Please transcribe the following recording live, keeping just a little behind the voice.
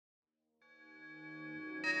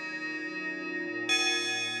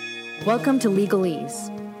Welcome to Legalese.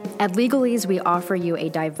 At Legalese, we offer you a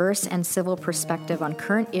diverse and civil perspective on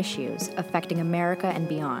current issues affecting America and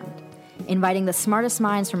beyond, inviting the smartest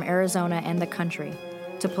minds from Arizona and the country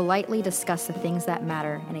to politely discuss the things that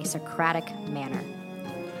matter in a Socratic manner.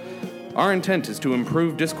 Our intent is to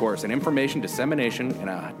improve discourse and information dissemination in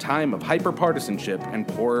a time of hyper-partisanship and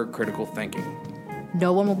poor critical thinking.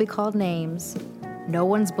 No one will be called names. No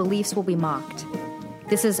one's beliefs will be mocked.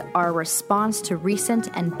 This is our response to recent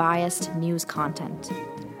and biased news content.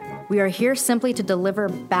 We are here simply to deliver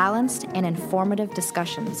balanced and informative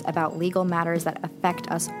discussions about legal matters that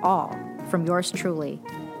affect us all, from yours truly,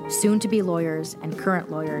 soon-to-be lawyers and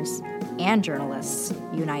current lawyers, and journalists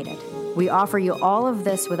united. We offer you all of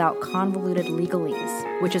this without convoluted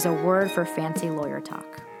legalese, which is a word for fancy lawyer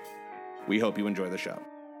talk. We hope you enjoy the show.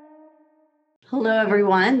 Hello,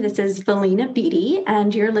 everyone. This is Valina Beatty,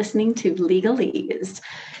 and you're listening to Legalese.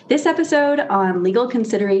 This episode on legal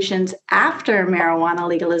considerations after marijuana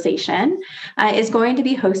legalization is going to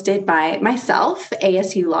be hosted by myself,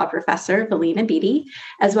 ASU law professor Valina Beatty,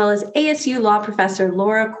 as well as ASU law professor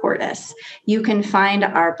Laura Cordes. You can find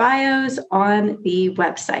our bios on the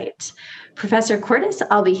website. Professor Cordes,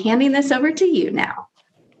 I'll be handing this over to you now.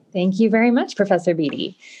 Thank you very much, Professor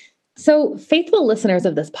Beatty. So faithful listeners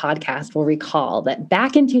of this podcast will recall that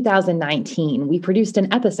back in 2019, we produced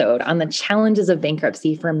an episode on the challenges of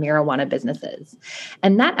bankruptcy for marijuana businesses.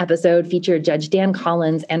 And that episode featured Judge Dan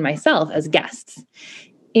Collins and myself as guests.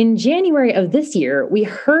 In January of this year, we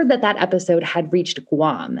heard that episode had reached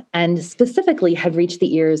Guam and specifically had reached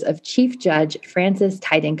the ears of Chief Judge Francis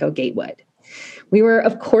Tydinko Gatewood. We were,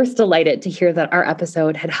 of course, delighted to hear that our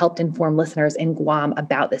episode had helped inform listeners in Guam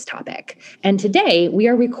about this topic. And today, we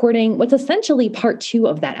are recording what's essentially part 2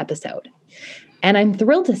 of that episode. And I'm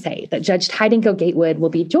thrilled to say that Judge Tydinko Gatewood will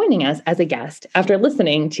be joining us as a guest after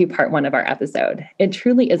listening to part 1 of our episode. It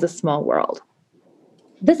truly is a small world.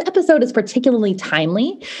 This episode is particularly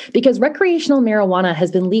timely because recreational marijuana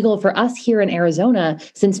has been legal for us here in Arizona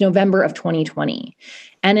since November of 2020.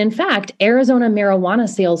 And in fact, Arizona marijuana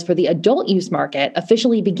sales for the adult use market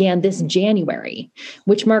officially began this January,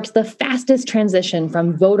 which marks the fastest transition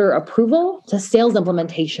from voter approval to sales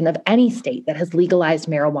implementation of any state that has legalized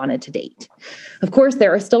marijuana to date. Of course,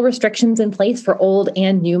 there are still restrictions in place for old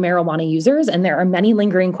and new marijuana users, and there are many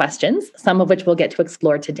lingering questions, some of which we'll get to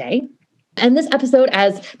explore today. And this episode,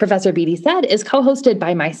 as Professor Beatty said, is co-hosted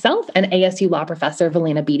by myself and ASU law professor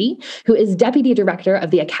Valina Beatty, who is Deputy Director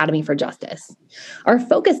of the Academy for Justice. Our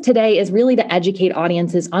focus today is really to educate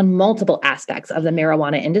audiences on multiple aspects of the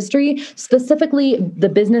marijuana industry, specifically the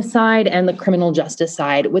business side and the criminal justice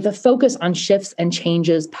side, with a focus on shifts and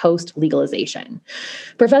changes post-legalization.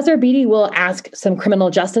 Professor Beatty will ask some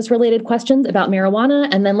criminal justice-related questions about marijuana,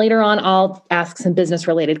 and then later on, I'll ask some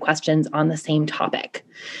business-related questions on the same topic.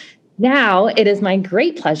 Now, it is my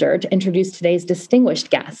great pleasure to introduce today's distinguished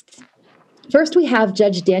guests. First, we have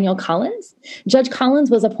Judge Daniel Collins. Judge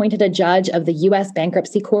Collins was appointed a judge of the U.S.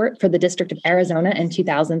 Bankruptcy Court for the District of Arizona in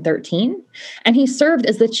 2013, and he served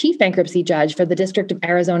as the chief bankruptcy judge for the District of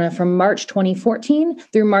Arizona from March 2014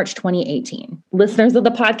 through March 2018. Listeners of the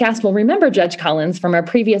podcast will remember Judge Collins from our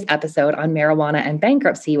previous episode on marijuana and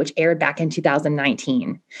bankruptcy, which aired back in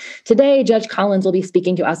 2019. Today, Judge Collins will be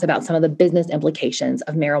speaking to us about some of the business implications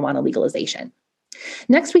of marijuana legalization.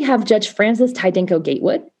 Next, we have Judge Francis Tydinko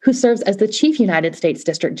Gatewood, who serves as the Chief United States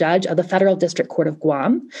District Judge of the Federal District Court of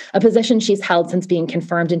Guam, a position she's held since being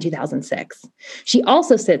confirmed in 2006. She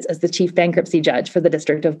also sits as the Chief Bankruptcy Judge for the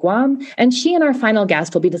District of Guam, and she and our final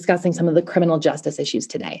guest will be discussing some of the criminal justice issues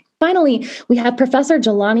today. Finally, we have Professor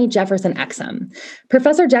Jelani Jefferson Exum.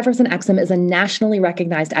 Professor Jefferson Exum is a nationally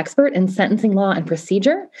recognized expert in sentencing law and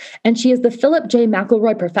procedure, and she is the Philip J.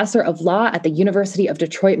 McElroy Professor of Law at the University of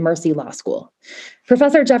Detroit Mercy Law School.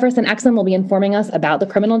 Professor Jefferson Exum will be informing us about the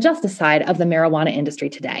criminal justice side of the marijuana industry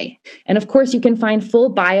today. And of course, you can find full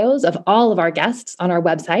bios of all of our guests on our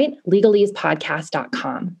website,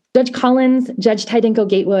 legalespodcast.com. Judge Collins, Judge Tydinko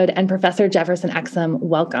Gatewood, and Professor Jefferson Exum,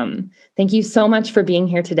 welcome. Thank you so much for being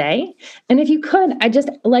here today. And if you could, I'd just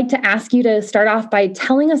like to ask you to start off by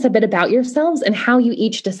telling us a bit about yourselves and how you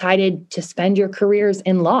each decided to spend your careers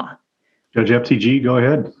in law. Judge FTG, go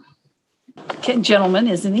ahead. Okay, gentleman,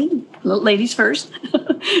 isn't he? Ladies first.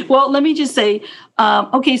 Well, let me just say,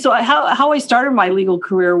 so how I started my legal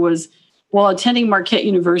career was while attending Marquette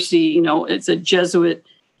University. It's a Jesuit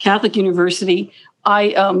Catholic university.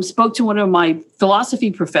 I spoke to one of my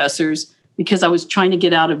philosophy professors because I was trying to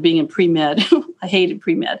get out of being in pre-med. I hated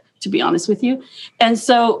pre-med, to be honest with you. And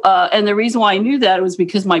so, and the reason why I knew that was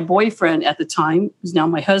because my boyfriend at the time, who's now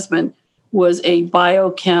my husband, was a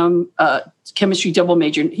chemistry double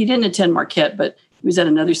major. He didn't attend Marquette, but He was at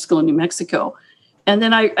another school in New Mexico. And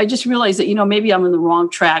then I just realized that, maybe I'm on the wrong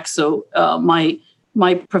track. So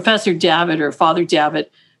my professor Davitt, or Father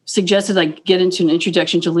Davitt, suggested I get into an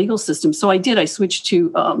introduction to legal system. So I did. I switched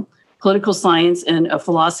to political science and a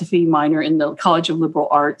philosophy minor in the College of Liberal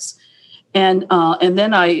Arts. And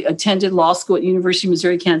then I attended law school at University of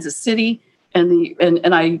Missouri, Kansas City. And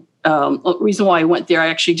the reason why I went there, I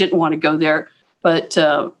actually didn't want to go there. But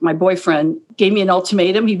my boyfriend gave me an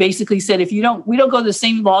ultimatum. He basically said, if we don't go to the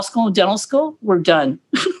same law school and dental school, we're done.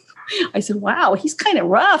 I said, wow, he's kind of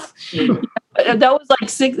rough. That was like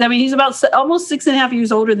he's about almost 6.5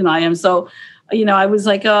 years older than I am. So, I was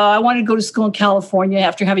like, I wanted to go to school in California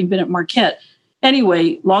after having been at Marquette.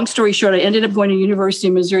 Anyway, long story short, I ended up going to University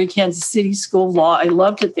of Missouri, Kansas City School of Law. I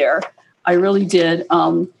loved it there. I really did.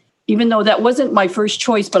 Even though that wasn't my first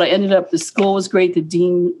choice, but I ended up, the school was great. The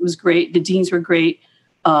dean was great. The deans were great.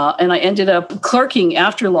 And I ended up clerking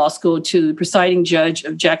after law school to the presiding judge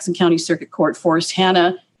of Jackson County Circuit Court, Forrest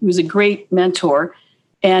Hanna, who was a great mentor.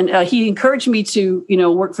 And he encouraged me to,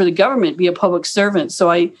 work for the government, be a public servant. So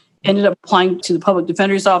I ended up applying to the public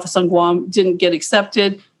defender's office on Guam, didn't get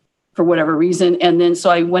accepted for whatever reason. And then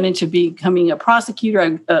so I went into becoming a prosecutor.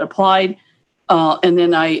 I applied. And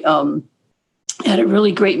then I had a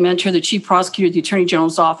really great mentor. The chief prosecutor at the Attorney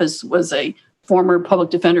General's office was a former public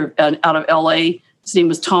defender out of LA. His name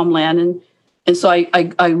was Tom Lannon. And so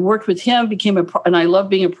I worked with him, and I love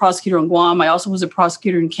being a prosecutor on Guam. I also was a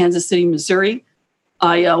prosecutor in Kansas City, Missouri.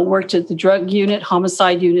 I worked at the drug unit,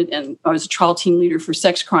 homicide unit, and I was a trial team leader for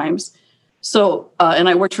sex crimes. So, and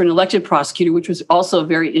I worked for an elected prosecutor, which was also a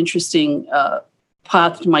very interesting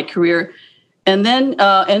path to my career. And then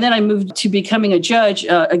I moved to becoming a judge.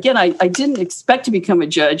 Again, I didn't expect to become a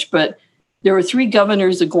judge, but there were 3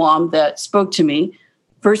 governors of Guam that spoke to me.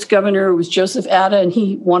 First governor was Joseph Atta, and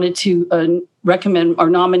he wanted to recommend or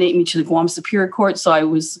nominate me to the Guam Superior Court. So I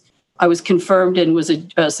was confirmed and was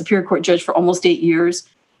a Superior Court judge for almost 8 years.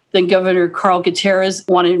 Then Governor Carl Gutierrez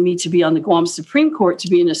wanted me to be on the Guam Supreme Court to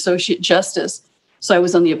be an associate justice. So I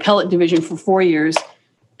was on the appellate division for 4 years.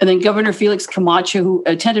 And then Governor Felix Camacho, who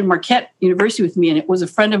attended Marquette University with me, and it was a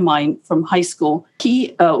friend of mine from high school,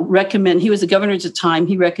 he was the governor at the time,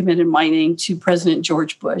 he recommended my name to President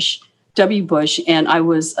George Bush, W. Bush, and I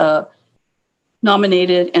was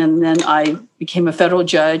nominated, and then I became a federal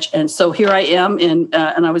judge. And so here I am, and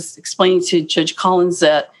I was explaining to Judge Collins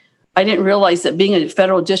that I didn't realize that being a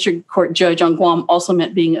federal district court judge on Guam also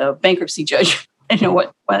meant being a bankruptcy judge. I don't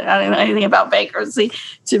know anything about bankruptcy,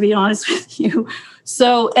 to be honest with you.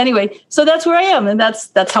 So anyway, so that's where I am, and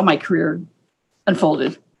that's how my career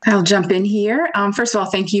unfolded. I'll jump in here. First of all,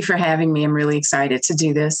 thank you for having me. I'm really excited to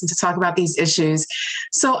do this and to talk about these issues.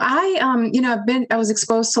 So I was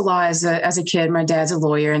exposed to law as a kid. My dad's a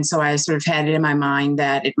lawyer, and so I sort of had it in my mind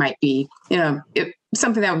that it might be,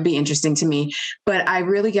 something that would be interesting to me. But I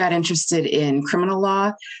really got interested in criminal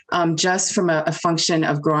law just from a function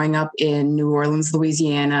of growing up in New Orleans,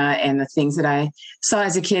 Louisiana, and the things that I saw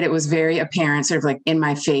as a kid. It was very apparent, sort of like in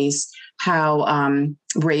my face, how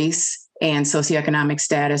race and socioeconomic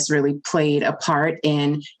status really played a part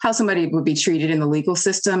in how somebody would be treated in the legal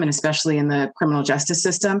system and especially in the criminal justice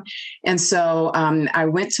system. And so I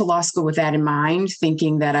went to law school with that in mind,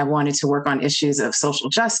 thinking that I wanted to work on issues of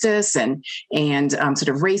social justice and sort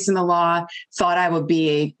of race in the law, thought I would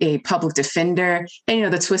be a public defender.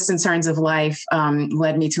 And, the twists and turns of life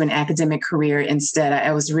led me to an academic career instead.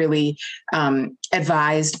 I was really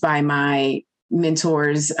advised by my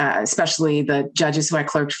mentors, especially the judges who I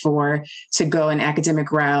clerked for, to go an academic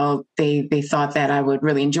route. They thought that I would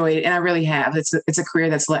really enjoy it, and I really have. It's a career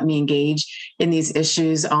that's let me engage in these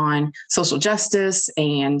issues on social justice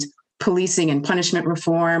and policing and punishment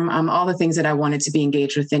reform, all the things that I wanted to be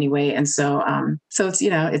engaged with anyway. And so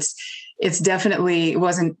it's definitely, it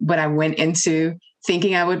wasn't what I went into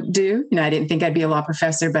thinking I would do. I didn't think I'd be a law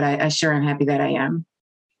professor, but I sure am happy that I am.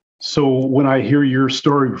 So when I hear your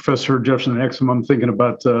story, Professor Jefferson Exum, I'm thinking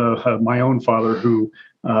about my own father, who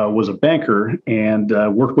was a banker and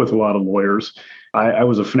worked with a lot of lawyers. I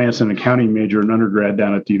was a finance and accounting major in undergrad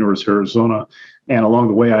down at the University of Arizona. And along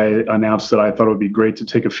the way, I announced that I thought it would be great to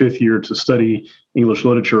take a 5th year to study English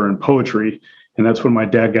literature and poetry. And that's when my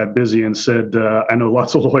dad got busy and said, I know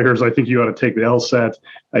lots of lawyers. I think you ought to take the LSAT.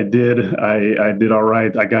 I did. I did all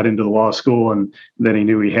right. I got into the law school, and then he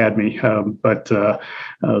knew he had me.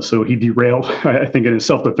 So he derailed, I think in a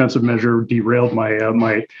self-defensive measure, derailed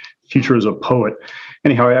my future as a poet.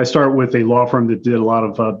 Anyhow, I started with a law firm that did a lot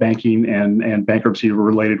of banking and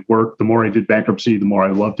bankruptcy-related work. The more I did bankruptcy, the more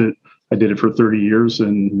I loved it. I did it for 30 years,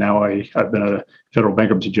 and now I've been a federal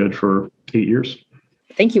bankruptcy judge for 8 years.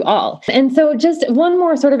 Thank you all. And so just one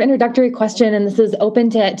more sort of introductory question, and this is open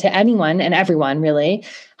to anyone and everyone, really.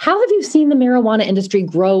 How have you seen the marijuana industry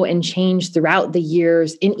grow and change throughout the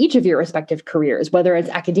years in each of your respective careers, whether it's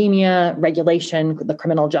academia, regulation, the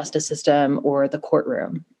criminal justice system, or the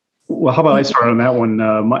courtroom? Well, how about I start on that one?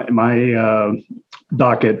 My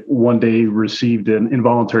docket one day received an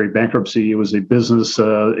involuntary bankruptcy. It was a business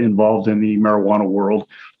involved in the marijuana world,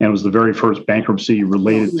 and it was the very first bankruptcy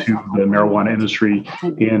related to the marijuana industry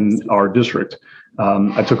in our district.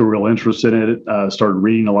 I took a real interest in it, started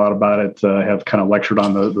reading a lot about it, have kind of lectured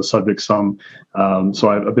on the subject some. So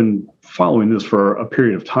I've been following this for a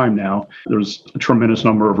period of time now. There's a tremendous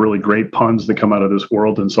number of really great puns that come out of this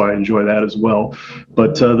world, and so I enjoy that as well.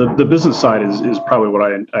 But the business side is probably what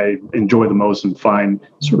I enjoy the most and find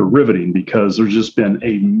sort of riveting, because there's just been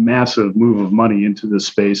a massive move of money into this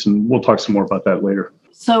space, and we'll talk some more about that later.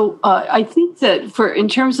 So I think that in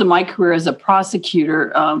terms of my career as a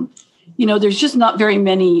prosecutor, there's just not very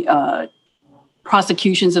many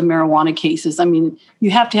prosecutions of marijuana cases. I mean,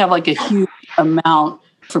 you have to have like a huge amount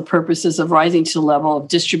for purposes of rising to the level of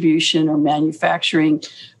distribution or manufacturing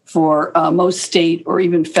for most state or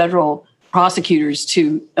even federal prosecutors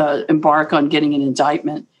to embark on getting an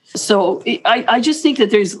indictment. So I just think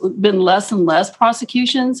that there's been less and less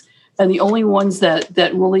prosecutions, and the only ones that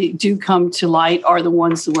really do come to light are the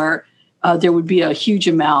ones where there would be a huge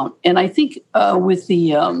amount. And I think with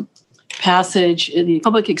the passage, the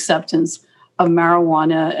public acceptance of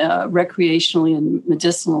marijuana recreationally and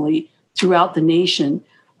medicinally throughout the nation,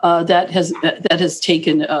 that has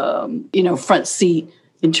taken front seat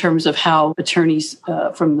in terms of how attorneys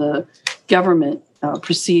from the government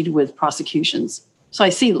proceed with prosecutions. So I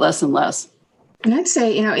see less and less. And I'd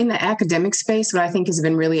say, in the academic space, what I think has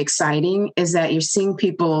been really exciting is that you're seeing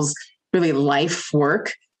people's really life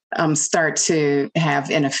work start to have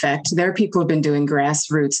an effect. There are people who have been doing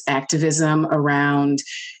grassroots activism around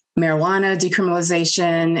marijuana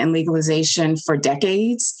decriminalization and legalization for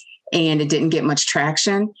decades, and it didn't get much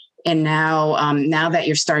traction. And now that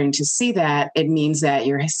you're starting to see that, it means that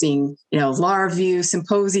you're seeing, law review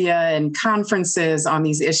symposia and conferences on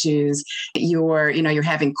these issues. You're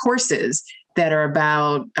having courses that are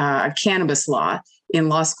about cannabis law in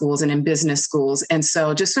law schools and in business schools. And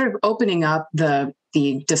so just sort of opening up the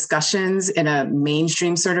discussions in a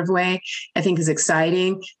mainstream sort of way, I think is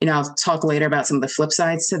exciting. I'll talk later about some of the flip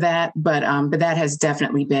sides to that, but that has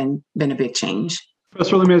definitely been a big change.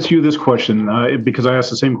 Professor, let me ask you this question, because I asked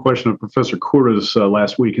the same question of Professor Cordes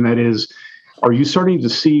last week, and that is, are you starting to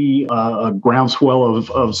see a groundswell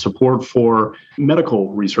of support for medical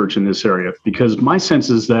research in this area? Because my sense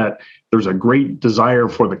is that there's a great desire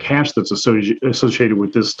for the cash that's associated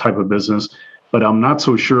with this type of business, but I'm not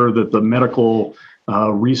so sure that the medical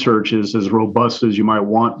research is as robust as you might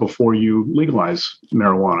want before you legalize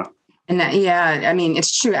marijuana. And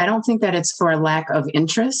it's true. I don't think that it's for a lack of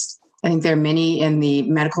interest. I think there are many in the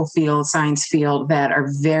medical field, science field, that are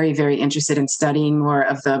very, very interested in studying more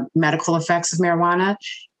of the medical effects of marijuana.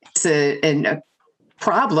 It's a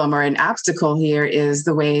problem or an obstacle here is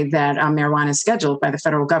the way that marijuana is scheduled by the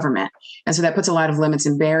federal government. And so that puts a lot of limits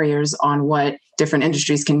and barriers on what different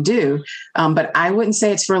industries can do. But I wouldn't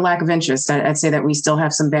say it's for a lack of interest. I'd say that we still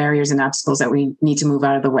have some barriers and obstacles that we need to move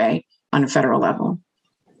out of the way on a federal level.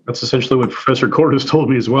 That's essentially what Professor Cordes told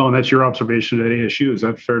me as well, and that's your observation at ASU. Is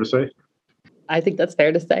that fair to say? I think that's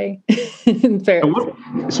fair to say. Fair.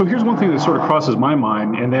 So here's one thing that sort of crosses my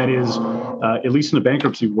mind, and that is, at least in the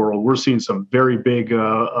bankruptcy world, we're seeing some very big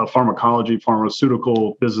pharmacology,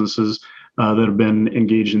 pharmaceutical businesses that have been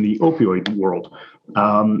engaged in the opioid world.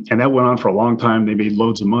 And that went on for a long time. They made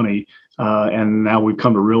loads of money. And now we've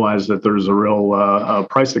come to realize that there's a real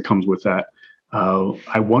price that comes with that.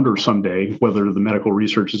 I wonder someday whether the medical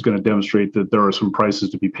research is going to demonstrate that there are some prices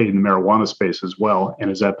to be paid in the marijuana space as well. And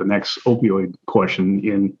is that the next opioid question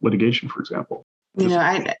in litigation, for example?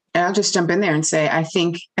 I'll just jump in there and say, I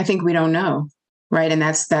think we don't know, right? And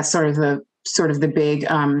that's sort of the big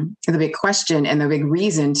question and the big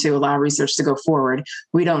reason to allow research to go forward.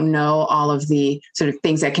 We don't know all of the sort of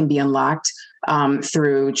things that can be unlocked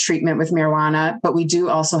through treatment with marijuana, but we do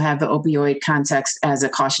also have the opioid context as a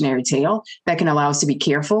cautionary tale that can allow us to be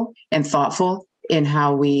careful and thoughtful in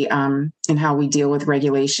how we deal with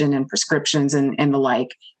regulation and prescriptions and the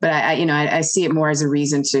like. But I see it more as a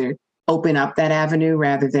reason to open up that avenue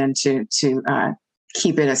rather than to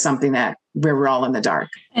keep it as something that where we're all in the dark.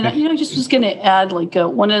 And I just was going to add, like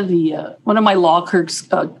one of my law clerks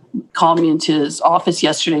called me into his office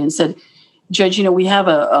yesterday and said, "Judge, we have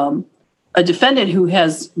a defendant who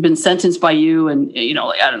has been sentenced by you and,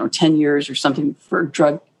 10 years or something for a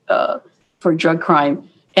drug crime.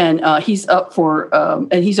 And he's up for,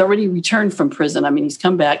 and he's already returned from prison. I mean, he's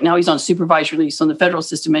come back. Now he's on supervised release. So in the federal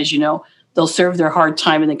system, as you know, they'll serve their hard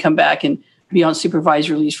time and then come back and be on supervised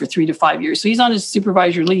release for 3 to 5 years. So he's on his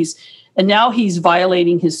supervised release. And now he's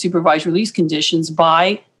violating his supervised release conditions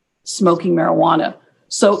by smoking marijuana.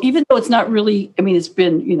 So even though it's not really, I mean, it's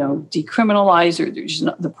been, decriminalized, or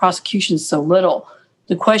the prosecution is so little,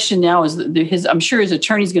 the question now is that I'm sure his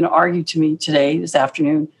attorney's going to argue to me this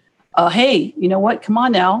afternoon, hey, you know what? Come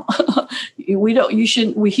on now. He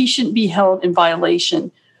shouldn't be held in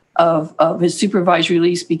violation of his supervised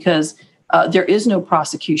release because there is no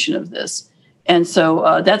prosecution of this. And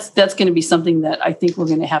so that's going to be something that I think we're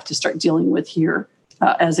going to have to start dealing with here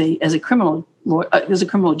as a criminal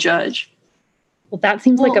judge. Well, that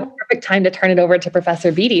seems like a perfect time to turn it over to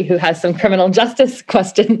Professor Beatty, who has some criminal justice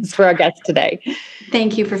questions for our guest today.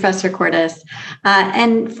 Thank you, Professor Cordes.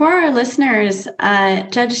 And for our listeners,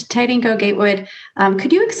 Judge Tydenko Gatewood,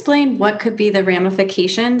 could you explain what could be the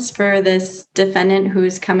ramifications for this defendant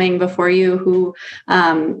who's coming before you who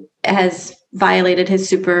has violated his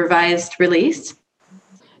supervised release?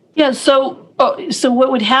 Yeah, so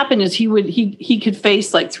what would happen is he could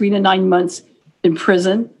face like 3 to 9 months in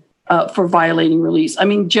prison for violating release. I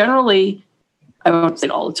mean, generally, I won't say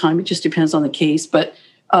it all the time, it just depends on the case, but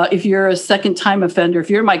if you're a second-time offender, if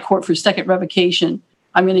you're in my court for second revocation,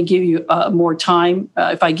 I'm going to give you more time.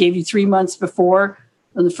 If I gave you 3 months before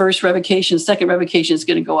on the first revocation, second revocation is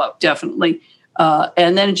going to go up, definitely.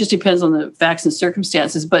 And then it just depends on the facts and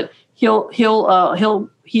circumstances, but he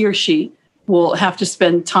or she will have to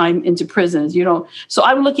spend time into prisons, So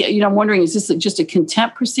I'm looking at, I'm wondering, is this just a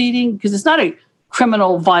contempt proceeding? Because it's not a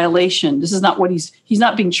criminal violation. This is not what he's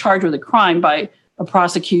not being charged with a crime by a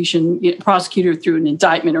prosecutor through an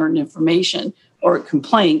indictment or an information or a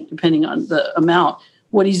complaint, depending on the amount.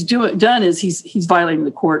 What he's done is he's violating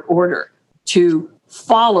the court order to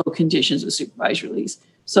follow conditions of supervised release.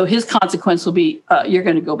 So his consequence will be you're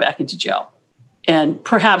going to go back into jail, and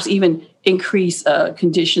perhaps even increase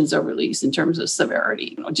conditions of release in terms of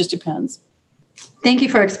severity. It just depends. Thank you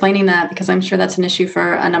for explaining that, because I'm sure that's an issue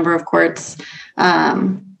for a number of courts,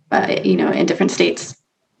 in different states.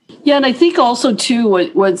 Yeah, and I think also too,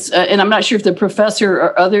 and I'm not sure if the professor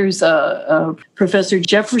or others, Professor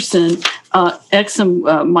Jefferson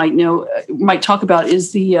Exum might talk about,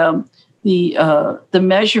 is the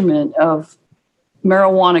measurement of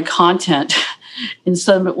marijuana content in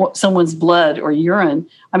someone's blood or urine.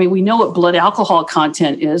 I mean, we know what blood alcohol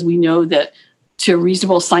content is. We know that to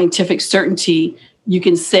reasonable scientific certainty, you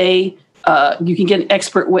can say, you can get an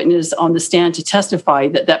expert witness on the stand to testify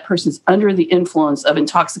that person's under the influence of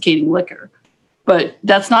intoxicating liquor. But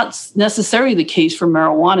that's not necessarily the case for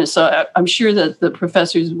marijuana. So I'm sure that the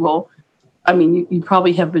professors will, you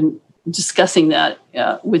probably have been discussing that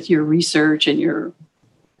with your research and your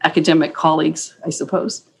academic colleagues, I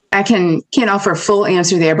suppose. I can't offer a full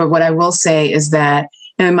answer there, but what I will say is that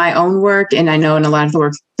in my own work, and I know in a lot of the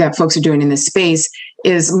work that folks are doing in this space,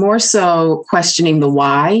 is more so questioning the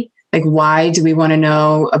why. Like, why do we want to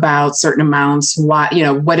know about certain amounts? Why,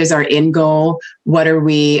 what is our end goal? What are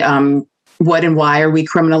we, what and why are we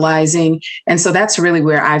criminalizing? And so that's really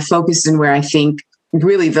where I focused, and where I think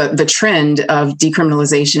really the trend of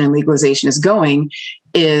decriminalization and legalization is going,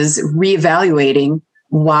 is reevaluating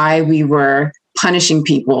why we were punishing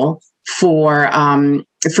people for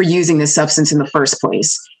using this substance in the first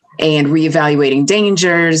place, and reevaluating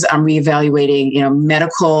dangers, reevaluating,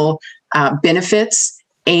 medical benefits.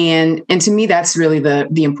 And to me, that's really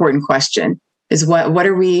the important question, is what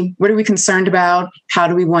are we concerned about? How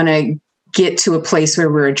do we want to get to a place where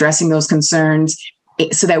we're addressing those concerns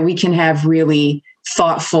so that we can have really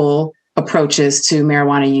thoughtful approaches to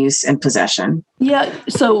marijuana use and possession? Yeah.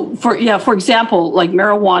 So for example, like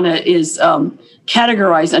marijuana is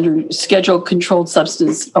categorized under Schedule Controlled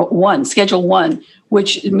Substance 1, Schedule 1,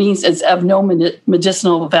 which means it's of no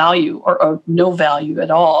medicinal value or of no value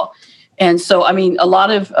at all. And so, a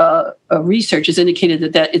lot of research has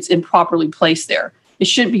indicated that it's improperly placed there. It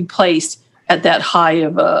shouldn't be placed at that high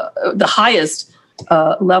of the highest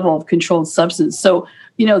level of controlled substance. So,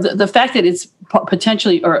 the fact that it's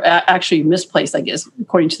potentially or actually misplaced, I guess,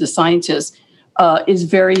 according to the scientists, is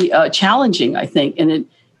very challenging, I think. And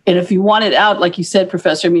if you want it out, like you said,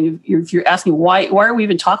 Professor, if you're asking why are we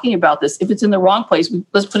even talking about this? If it's in the wrong place,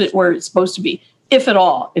 let's put it where it's supposed to be, if at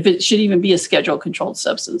all, if it should even be a schedule controlled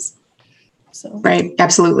substance. So. Right.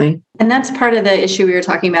 Absolutely. And that's part of the issue we were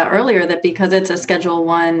talking about earlier, that because it's a Schedule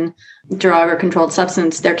 1 drug or controlled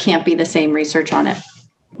substance, there can't be the same research on it.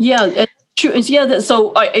 Yeah, it's true. Yeah,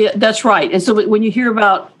 that's right. And so when you hear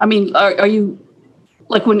about, are you,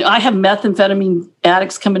 like when I have methamphetamine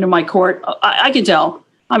addicts come into my court, I can tell.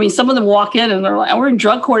 I mean, some of them walk in and they're like, we're in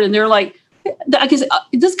drug court, and they're like, this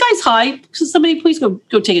guy's high. So somebody please go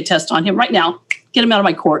take a test on him right now. Get him out of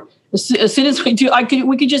my court. As soon as we do,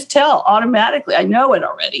 we could just tell automatically. I know it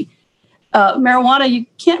already. Marijuana, you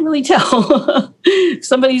can't really tell.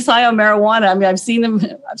 Somebody's high on marijuana. I mean, I've seen them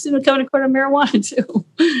coming to court on marijuana too,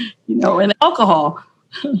 and alcohol.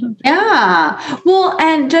 Yeah. Well,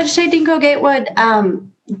 and Judge Shadinko Gatewood,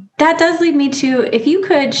 that does lead me to, if you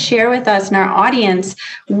could share with us and our audience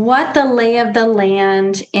what the lay of the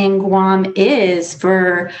land in Guam is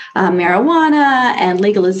for marijuana and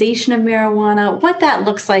legalization of marijuana, what that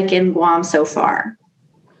looks like in Guam so far.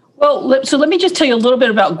 Well, so let me just tell you a little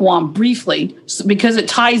bit about Guam briefly, because it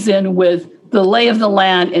ties in with the lay of the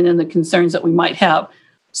land and then the concerns that we might have.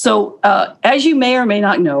 So as you may or may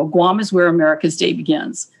not know, Guam is where America's day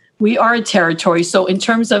begins. We are a territory. So in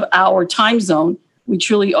terms of our time zone, we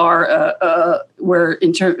truly are where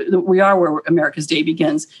America's day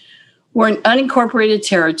begins. We're an unincorporated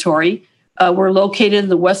territory. We're located in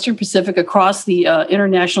the Western Pacific across the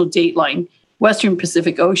international date line, Western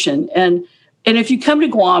Pacific Ocean. And if you come to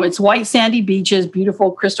Guam, it's white sandy beaches,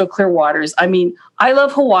 beautiful crystal clear waters. I mean, I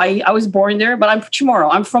love Hawaii. I was born there, but I'm Chamorro.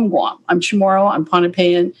 I'm from Guam. I'm Chamorro. I'm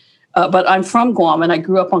Pohnpeian, but I'm from Guam, and I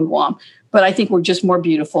grew up on Guam. But I think we're just more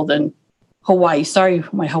beautiful than Hawaii. Sorry,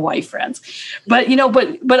 my Hawaii friends. But, and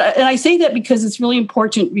I say that because it's really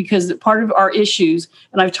important, because part of our issues,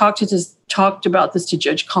 and I've talked about this to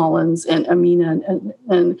Judge Collins and Amina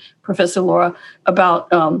and Professor Laura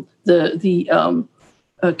about the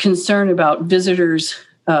concern about visitors,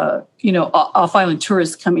 off-island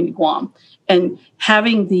tourists coming to Guam and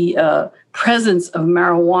having the presence of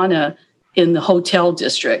marijuana in the hotel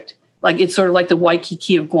district. Like, it's sort of like the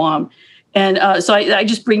Waikiki of Guam. And so I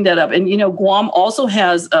just bring that up. And, Guam also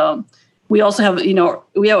has, we have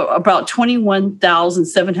about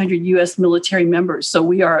 21,700 U.S. military members. So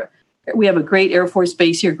we have a great Air Force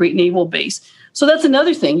base here, great naval base. So that's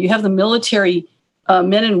another thing. You have the military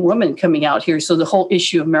men and women coming out here. So the whole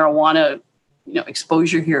issue of marijuana,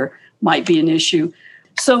 exposure here might be an issue.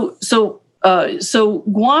 So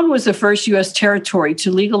Guam was the first U.S. territory to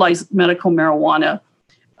legalize medical marijuana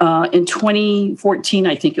in 2014,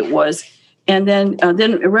 I think it was. And then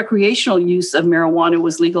recreational use of marijuana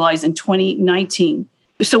was legalized in 2019.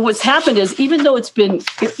 So what's happened is, even though it's been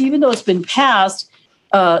passed,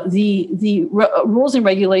 the rules and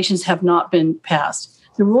regulations have not been passed.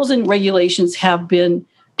 The rules and regulations have been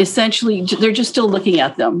essentially, they're just still looking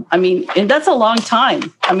at them. I mean, and that's a long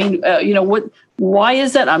time. I mean, why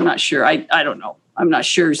is that? I'm not sure. I don't know. I'm not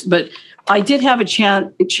sure. But I did have a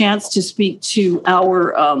chance to speak to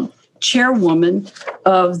our chairwoman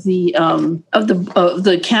of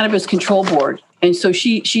the Cannabis Control Board. And so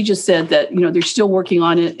she just said that, they're still working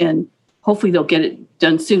on it, and hopefully they'll get it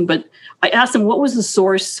done soon. But I asked them, what was the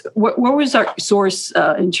source? Where was our source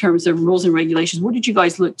in terms of rules and regulations? What did you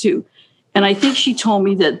guys look to? And I think she told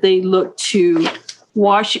me that they looked to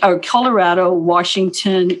Colorado,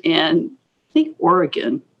 Washington, and I think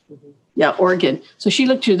Oregon. Mm-hmm. Yeah, Oregon. So she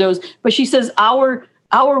looked to those. But she says our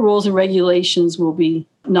rules and regulations will be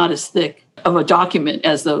not as thick of a document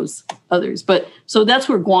as those others. But so that's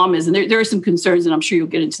where Guam is. And there are some concerns, and I'm sure you'll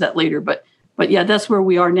get into that later. But yeah, that's where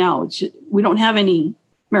we are now. We don't have any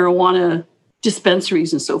marijuana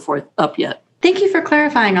dispensaries and so forth up yet. Thank you for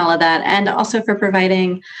clarifying all of that, and also for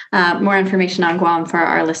providing more information on Guam for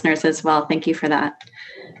our listeners as well. Thank you for that.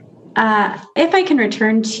 If I can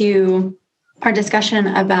return to our discussion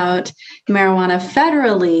about marijuana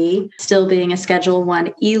federally still being a Schedule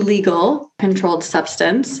I illegal controlled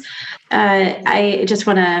substance, I just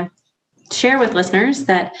want to share with listeners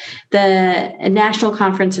that the National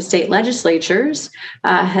Conference of State Legislatures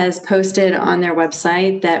has posted on their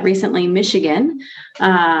website that recently Michigan,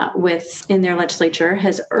 in their legislature,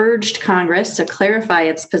 has urged Congress to clarify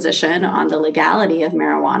its position on the legality of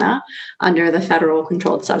marijuana under the Federal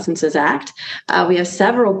Controlled Substances Act. We have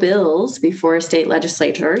several bills before state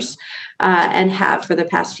legislatures and have for the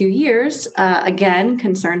past few years, again,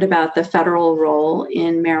 concerned about the federal role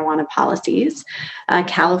in marijuana policies.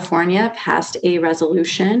 California passed a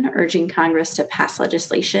resolution urging Congress to pass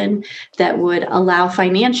legislation that would allow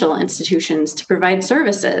financial institutions to provide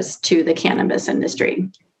services to the cannabis industry.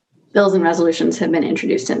 Bills and resolutions have been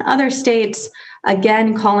introduced in other states,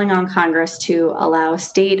 again, calling on Congress to allow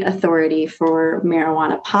state authority for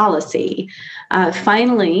marijuana policy.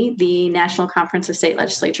 Finally, the National Conference of State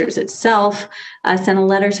Legislatures itself sent a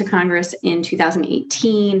letter to Congress in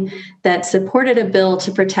 2018 that supported a bill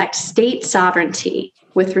to protect state sovereignty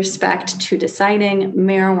with respect to deciding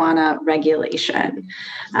marijuana regulation.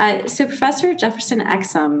 So Professor Jefferson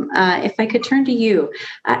Exum, if I could turn to you,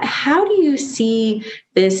 how do you see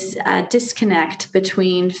this disconnect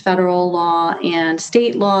between federal law and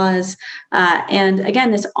state laws, and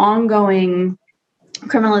again, this ongoing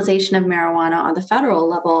criminalization of marijuana on the federal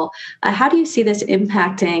level? How do you see this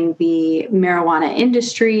impacting the marijuana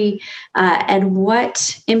industry, and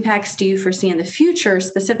what impacts do you foresee in the future,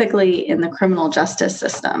 specifically in the criminal justice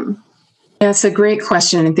system? That's a great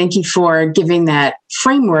question, and thank you for giving that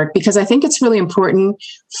framework, because I think it's really important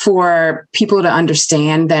for people to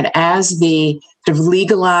understand that as the sort of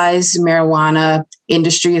legalized marijuana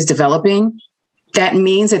industry is developing, that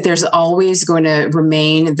means that there's always going to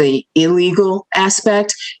remain the illegal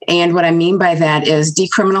aspect. And what I mean by that is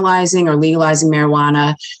decriminalizing or legalizing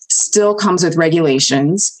marijuana still comes with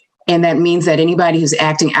regulations. And that means that anybody who's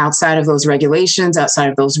acting outside of those regulations, outside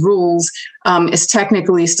of those rules, is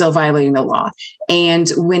technically still violating the law. And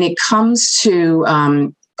when it comes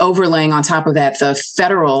to overlaying on top of that the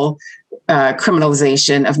federal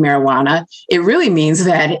criminalization of marijuana, it really means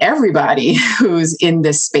that everybody who's in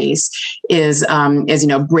this space is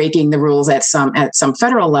breaking the rules at some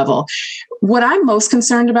federal level. What I'm most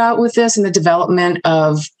concerned about with this and the development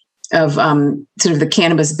of sort of the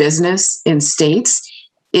cannabis business in states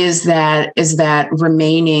is that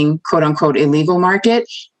remaining quote unquote illegal market,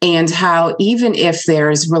 and how even if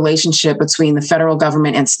there's relationship between the federal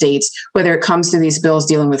government and states, whether it comes to these bills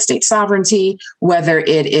dealing with state sovereignty, whether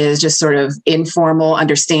it is just sort of informal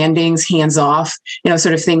understandings, hands off,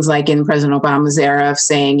 sort of things like in President Obama's era of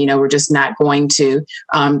saying, we're just not going to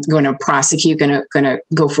prosecute, going to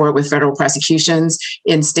go forward with federal prosecutions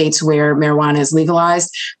in states where marijuana is legalized.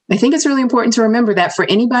 I think it's really important to remember that for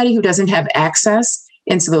anybody who doesn't have access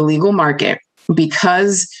into the legal market,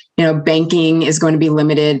 because banking is going to be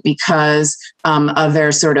limited, because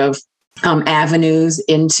other sort of avenues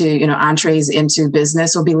into entrees into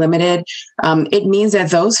business will be limited, it means that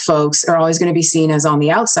those folks are always going to be seen as on the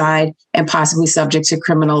outside and possibly subject to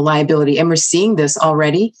criminal liability. And we're seeing this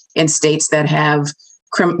already in states that have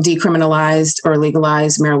decriminalized or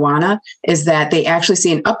legalized marijuana, is that they actually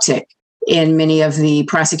see an uptick in many of the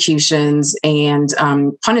prosecutions and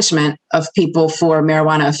punishment of people for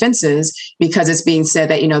marijuana offenses, because it's being said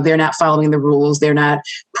that, they're not following the rules, they're not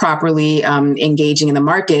properly engaging in the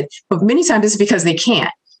market. But many times it's because they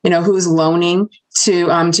can't. Who's loaning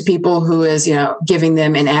to people, who is, giving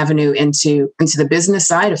them an avenue into the business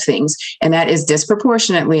side of things. And that is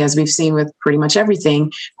disproportionately, as we've seen with pretty much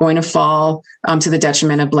everything, going to fall to the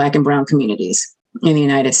detriment of Black and Brown communities in the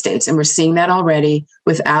United States. And we're seeing that already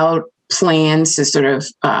without plans to sort of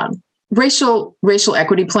racial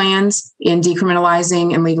equity plans in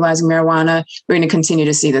decriminalizing and legalizing marijuana. We're going to continue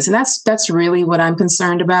to see this. And that's really what I'm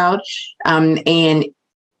concerned about. And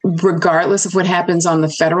regardless of what happens on the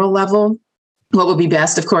federal level, what would be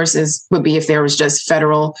best, of course, would be if there was just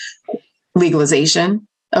federal legalization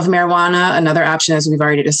of marijuana. Another option, as we've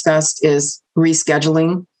already discussed, is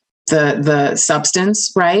rescheduling the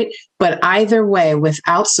substance, right? But either way,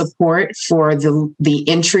 without support for the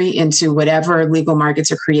entry into whatever legal markets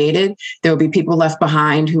are created, there will be people left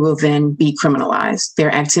behind who will then be criminalized.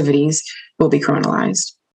 Their activities will be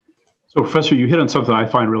criminalized. So, Professor, you hit on something I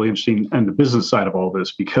find really interesting on the business side of all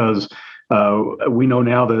this, because we know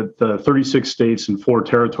now that 36 states and 4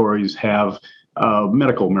 territories have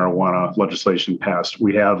medical marijuana legislation passed.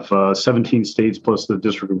 We have 17 states plus the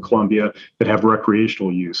District of Columbia that have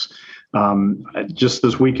recreational use. Just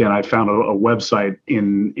this weekend, I found a website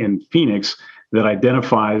in Phoenix that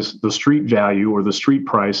identifies the street value or the street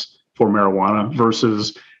price for marijuana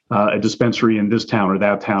versus a dispensary in this town or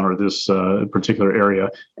that town or this particular area.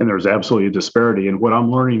 And there's absolutely a disparity. And what I'm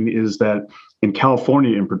learning is that in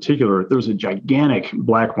California in particular, there's a gigantic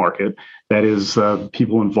black market that is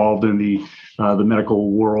people involved in the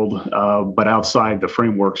medical world, but outside the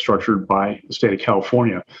framework structured by the state of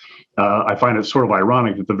California. I find it sort of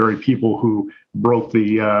ironic that the very people who broke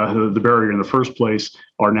the barrier in the first place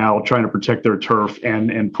are now trying to protect their turf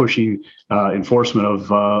and pushing enforcement of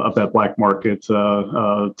that black market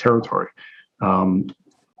territory.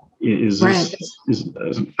 Right.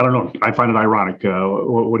 I don't know. I find it ironic.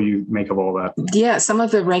 What do you make of all that? Yeah, some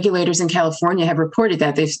of the regulators in California have reported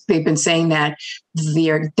that they've been saying that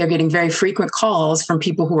they're getting very frequent calls from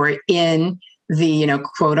people who are in the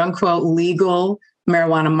quote unquote legal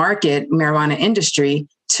marijuana market, marijuana industry,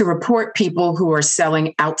 to report people who are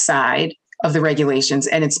selling outside of the regulations,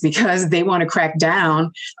 and it's because they want to crack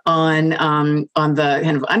down on the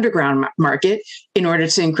kind of underground market in order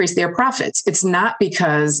to increase their profits. It's not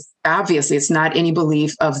because, obviously, it's not any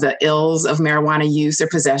belief of the ills of marijuana use or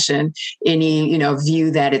possession, any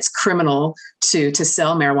view that it's criminal to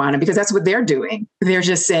sell marijuana, because that's what they're doing. They're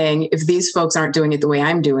just saying, if these folks aren't doing it the way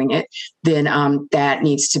I'm doing it, then that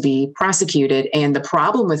needs to be prosecuted. And the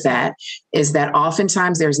problem with that is that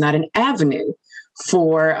oftentimes there's not an avenue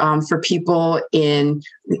for people in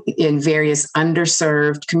various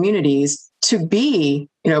underserved communities to be,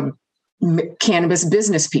 cannabis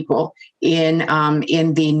business people in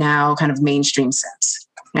the now kind of mainstream sense,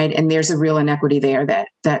 right? And there's a real inequity there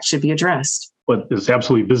that should be addressed. But it's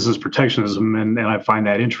absolutely business protectionism, and I find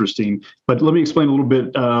that interesting. But let me explain a little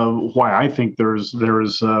bit why I think there's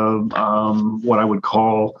what I would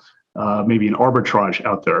call maybe an arbitrage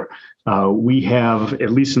out there. We have,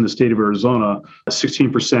 at least in the state of Arizona, a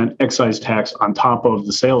 16% excise tax on top of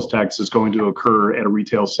the sales tax is going to occur at a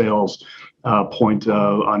retail sales point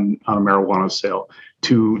on a marijuana sale.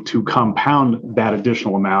 To compound that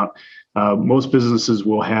additional amount, most businesses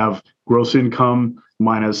will have gross income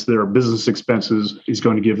minus their business expenses is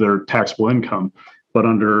going to give their taxable income. But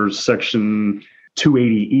under Section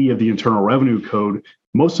 280E of the Internal Revenue Code,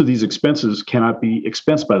 most of these expenses cannot be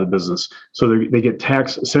expensed by the business. So they get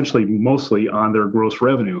taxed essentially mostly on their gross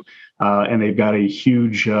revenue. And they've got a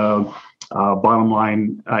huge bottom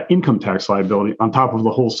line income tax liability on top of the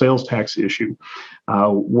whole sales tax issue,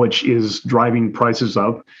 which is driving prices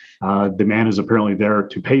up. Demand is apparently there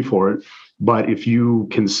to pay for it. But if you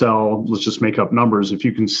can sell, let's just make up numbers, if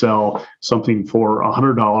you can sell something for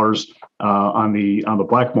 $100 on the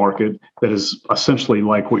black market, that is essentially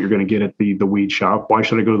like what you're going to get at the weed shop. Why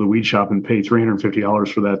should I go to the weed shop and pay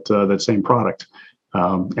 $350 for that same product?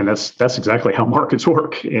 And that's exactly how markets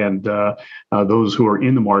work. And those who are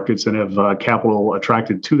in the markets and have capital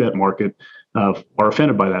attracted to that market are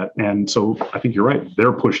offended by that. And so I think you're right.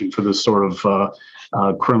 They're pushing for this sort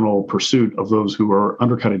of criminal pursuit of those who are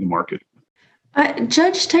undercutting the market.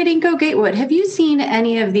 Judge Tydinko Gatewood, have you seen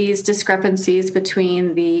any of these discrepancies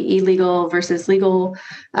between the illegal versus legal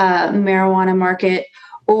marijuana market,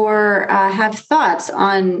 or have thoughts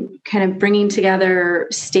on kind of bringing together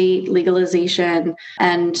state legalization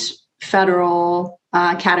and federal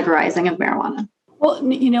categorizing of marijuana? Well,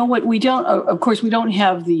 you know what? We don't. Of course, we don't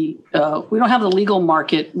have the legal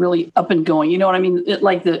market really up and going. You know what I mean?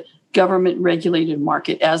 Like the government regulated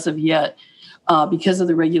market as of yet. Because of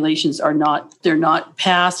the regulations they're not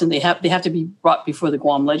passed, and they have to be brought before the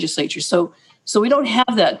Guam legislature. So we don't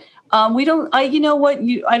have that. I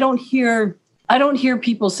don't hear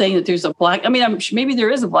people saying that there's a black. I mean, maybe there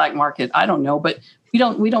is a black market. I don't know, but we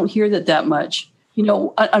don't hear that much.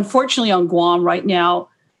 Unfortunately, on Guam right now,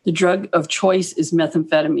 the drug of choice is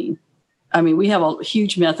methamphetamine. I mean, we have a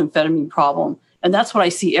huge methamphetamine problem, and that's what I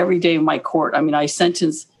see every day in my court. I mean,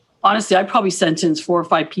 honestly, I probably sentence 4 or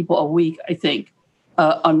 5 people a week, I think,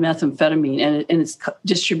 on methamphetamine and its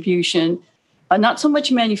distribution, not so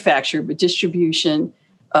much manufacture, but distribution,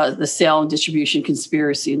 the sale and distribution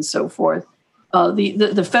conspiracy and so forth.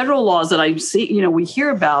 The federal laws that I see, we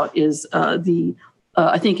hear about is I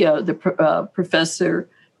think Professor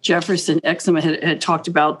Jefferson Exum had talked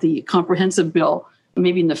about the comprehensive bill,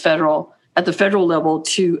 maybe at the federal level,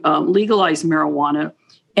 to legalize marijuana,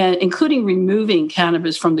 and including removing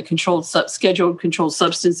cannabis from the Scheduled Controlled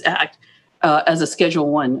Substance Act as a Schedule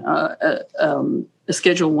 1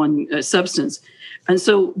 substance. And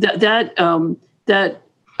so that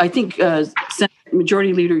I think Senate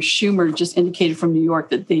Majority Leader Schumer just indicated from New York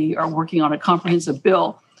that they are working on a comprehensive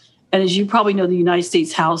bill. And as you probably know, the United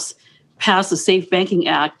States House passed the Safe Banking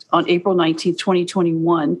Act on April 19th,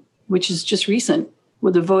 2021, which is just recent,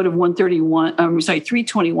 with a vote of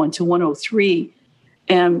 321 to 103.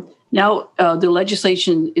 And now the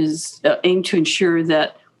legislation is aimed to ensure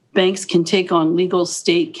that banks can take on legal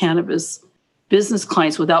state cannabis business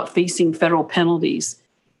clients without facing federal penalties.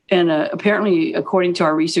 And apparently, according to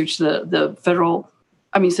our research, the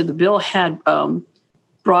bill had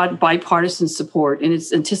broad bipartisan support, and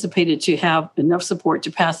it's anticipated to have enough support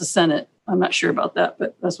to pass the Senate. I'm not sure about that,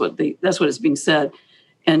 but that's what is being said.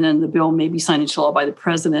 And then the bill may be signed into law by the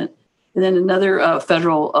president. And then another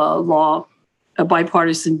federal law, a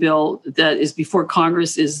bipartisan bill that is before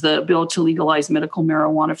Congress, is the bill to legalize medical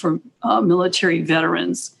marijuana for military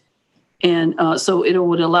veterans. And so it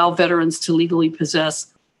would allow veterans to legally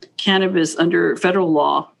possess cannabis under federal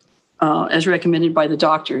law as recommended by the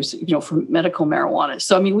doctors, for medical marijuana.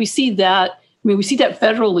 So, we see that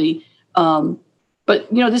federally. But,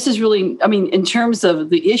 this is really, in terms of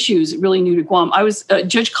the issues, really new to Guam.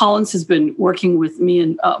 Judge Collins has been working with me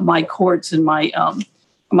in my courts and my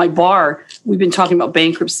bar. We've been talking about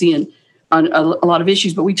bankruptcy and on a lot of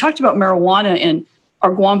issues, but we talked about marijuana, and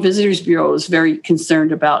our Guam Visitors Bureau is very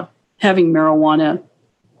concerned about having marijuana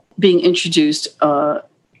being introduced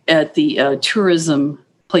at the tourism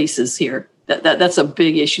places here. That's a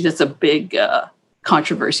big issue. That's a big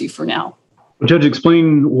controversy for now. Judge,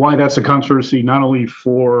 explain why that's a controversy, not only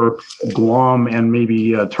for Guam and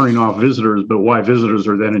maybe turning off visitors, but why visitors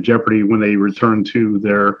are then in jeopardy when they return to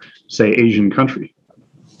their, say, Asian country.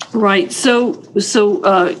 Right. So first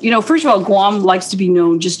of all, Guam likes to be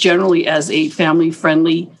known just generally as a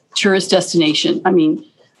family-friendly tourist destination.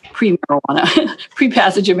 Pre-marijuana,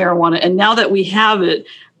 pre-passage of marijuana. And now that we have it,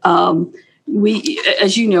 we,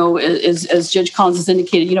 as you know, as Judge Collins has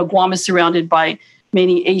indicated, Guam is surrounded by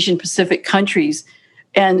many Asian Pacific countries,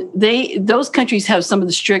 and those countries have some of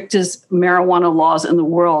the strictest marijuana laws in the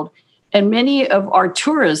world. And many of our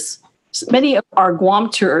Guam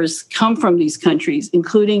tourists come from these countries,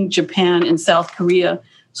 including Japan and South Korea.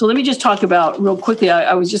 So let me just talk about real quickly.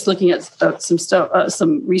 I was just looking at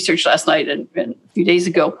some research last night and a few days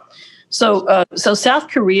ago. So South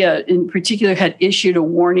Korea in particular had issued a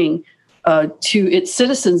warning to its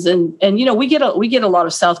citizens, and we get a lot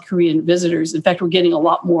of South Korean visitors. In fact, we're getting a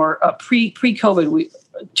lot more pre-COVID.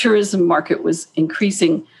 Tourism market was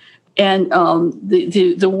increasing, and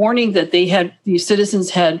the warning that the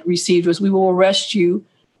citizens had received was, "We will arrest you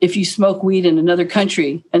if you smoke weed in another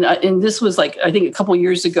country." And this was I think a couple of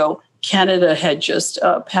years ago. Canada had just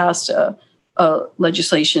passed a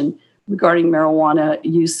legislation regarding marijuana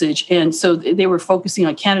usage. And so they were focusing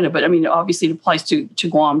on Canada, but obviously it applies to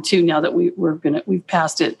Guam too, now that we've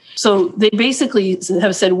passed it. So they basically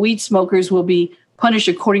have said weed smokers will be punished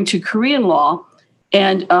according to Korean law,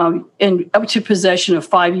 and up to possession of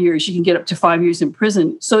 5 years. You can get up to 5 years in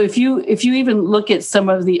prison. So if you even look at some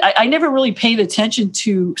of I never really paid attention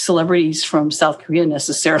to celebrities from South Korea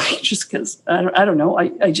necessarily, just because I don't know,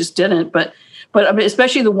 I just didn't. But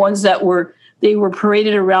especially the ones that they were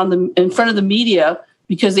paraded around in front of the media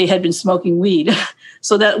because they had been smoking weed.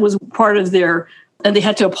 So that was part of and they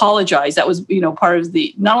had to apologize. That was, part of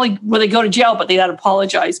not only will they go to jail, but they had to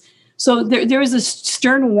apologize. So there is a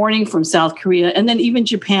stern warning from South Korea. And then even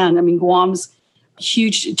Japan. Guam's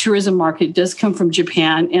huge tourism market does come from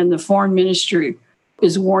Japan, and the foreign ministry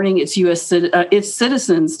is warning its its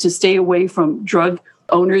citizens to stay away from drug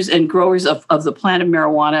owners and growers of the plant of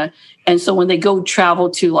marijuana. And so when they go travel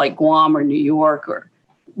to Guam or New York,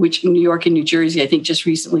 which New York and New Jersey, I think just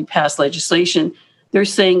recently passed legislation, they're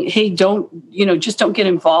saying, hey, just don't get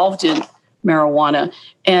involved in marijuana.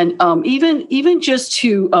 And even just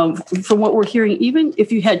to, from what we're hearing, even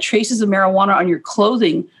if you had traces of marijuana on your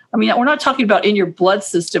clothing, we're not talking about in your blood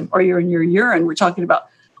system or in your urine. We're talking about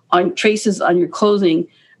on traces on your clothing.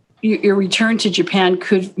 Your return to Japan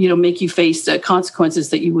could, make you face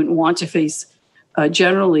consequences that you wouldn't want to face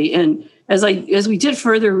generally. And as we did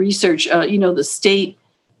further research, the state,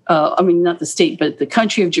 not the state, but the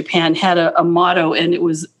country of Japan had a motto, and it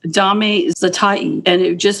was "Dame Zatai," and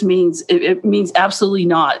it just means it means absolutely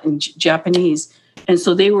not in Japanese. And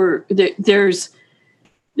so there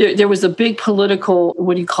was a big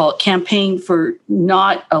political campaign for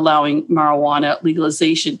not allowing marijuana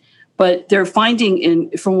legalization. But they're finding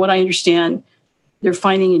from what I understand, they're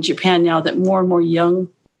finding in Japan now that more and more young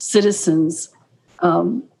citizens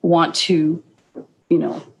want to,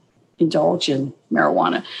 indulge in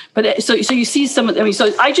marijuana. But so you see some of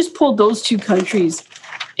so I just pulled those two countries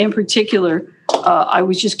in particular. I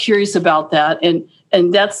was just curious about that.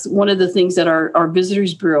 And that's one of the things that our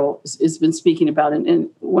Visitors Bureau has been speaking about. And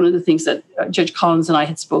one of the things that Judge Collins and I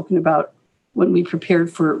had spoken about when we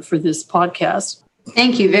prepared for this podcast.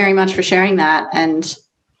 Thank you very much for sharing that and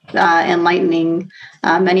enlightening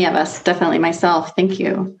many of us, definitely myself. Thank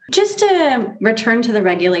you. Just to return to the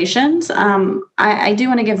regulations, I do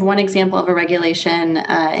want to give one example of a regulation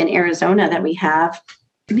in Arizona that we have,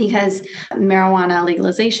 because marijuana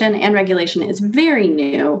legalization and regulation is very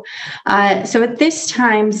new. So at this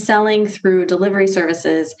time, selling through delivery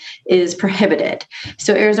services is prohibited.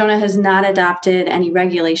 So Arizona has not adopted any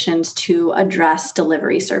regulations to address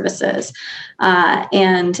delivery services.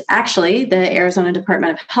 And actually, the Arizona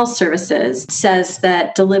Department of Health Services says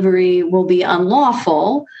that delivery will be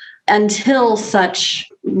unlawful until such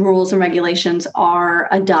rules and regulations are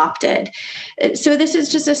adopted. So this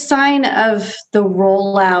is just a sign of the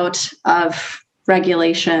rollout of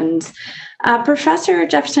regulations. Professor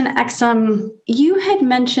Jefferson Exum, you had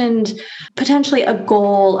mentioned potentially a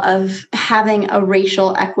goal of having a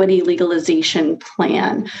racial equity legalization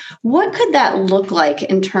plan. What could that look like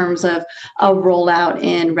in terms of a rollout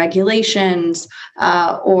in regulations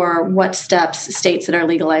or what steps states that are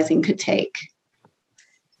legalizing could take?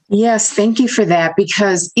 Yes, thank you for that.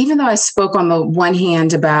 Because even though I spoke on the one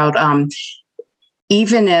hand about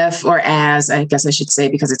even if, or as I guess I should say,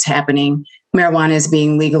 because it's happening, marijuana is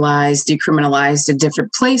being legalized, decriminalized in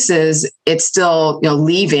different places, it's still,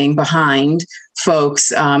 leaving behind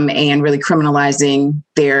folks and really criminalizing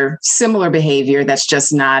their similar behavior that's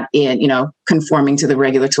just not in, conforming to the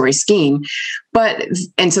regulatory scheme.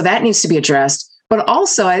 And so that needs to be addressed. But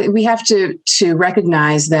also, we have to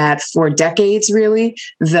recognize that for decades, really,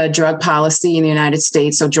 the drug policy in the United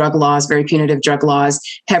States, so drug laws, very punitive drug laws,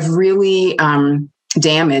 have really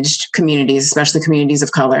damaged communities, especially communities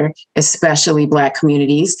of color, especially Black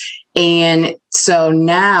communities. And so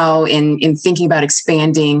now in thinking about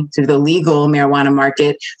expanding to the legal marijuana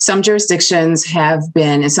market, some jurisdictions have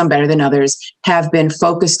been, and some better than others, have been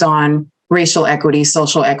focused on racial equity,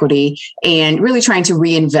 social equity, and really trying to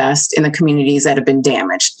reinvest in the communities that have been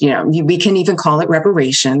damaged. We can even call it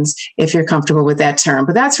reparations if you're comfortable with that term,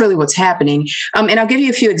 but that's really what's happening. And I'll give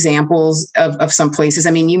you a few examples of some places.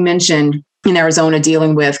 I mean, you mentioned in Arizona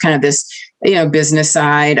dealing with kind of this, business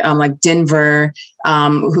side, like Denver,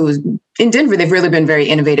 in Denver, they've really been very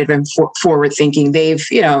innovative and forward thinking. They've,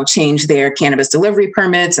 changed their cannabis delivery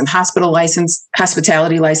permits and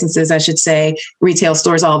hospitality licenses, I should say, retail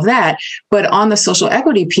stores, all of that. But on the social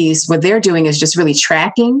equity piece, what they're doing is just really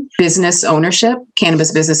tracking business ownership,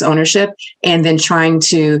 cannabis business ownership, and then trying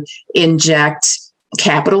to inject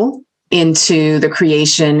capital into the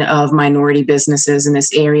creation of minority businesses in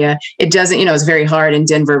this area. It doesn't, it's very hard in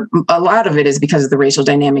Denver. A lot of it is because of the racial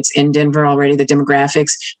dynamics in Denver already, the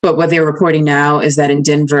demographics. But what they're reporting now is that in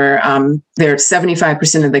Denver,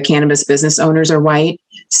 75% of the cannabis business owners are white,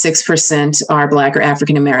 6% are Black or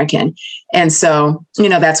African American. And so,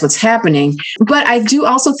 that's what's happening. But I do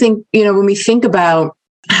also think, when we think about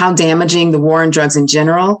how damaging the war on drugs in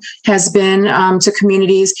general has been to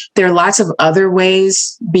communities, there are lots of other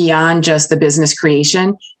ways beyond just the business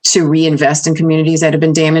creation to reinvest in communities that have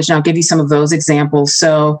been damaged. And I'll give you some of those examples.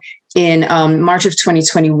 So in March of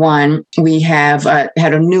 2021, we have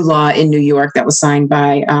had a new law in New York that was signed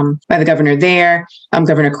by the governor there,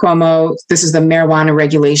 Governor Cuomo. This is the Marijuana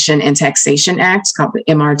Regulation and Taxation Act, it's called the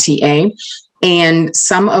MRTA. And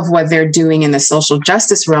some of what they're doing in the social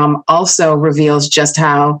justice realm also reveals just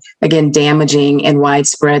how, again, damaging and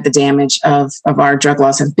widespread the damage of our drug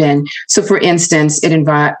laws have been. So, for instance, it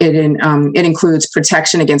includes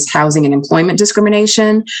protection against housing and employment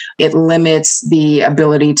discrimination. It limits the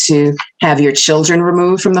ability to have your children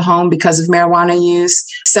removed from the home because of marijuana use.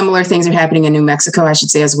 Similar things are happening in New Mexico, I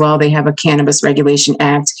should say, as well. They have a Cannabis Regulation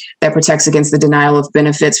Act that protects against the denial of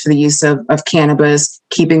benefits for the use of cannabis,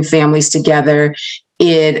 keeping families together.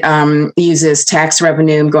 It uses tax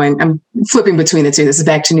revenue. I'm flipping between the two. This is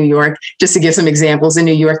back to New York, just to give some examples. In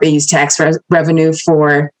New York, they use tax revenue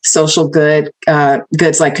for social goods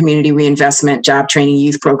like community reinvestment, job training,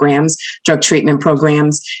 youth programs, drug treatment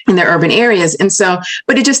programs in their urban areas. And so,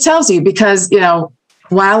 but it just tells you because,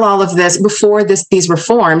 while all of this, before these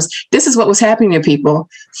reforms, this is what was happening to people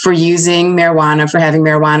for using marijuana, for having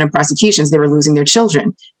marijuana prosecutions. They were losing their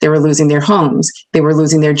children. They were losing their homes. They were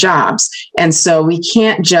losing their jobs. And so we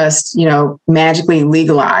can't just, magically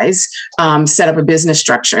legalize, set up a business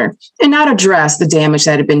structure and not address the damage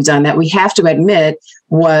that had been done that we have to admit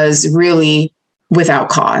was really without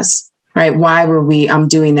cause, right? Why were we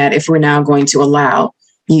doing that if we're now going to allow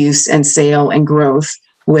use and sale and growth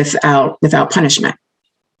without punishment?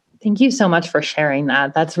 Thank you so much for sharing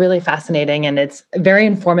that. That's really fascinating. And it's very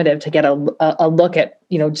informative to get a look at,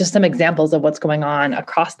 just some examples of what's going on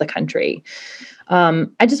across the country.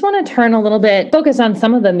 I just want to turn a little bit, focus on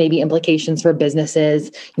some of the maybe implications for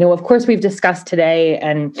businesses. Of course, we've discussed today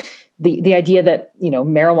and the idea that,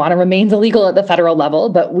 marijuana remains illegal at the federal level,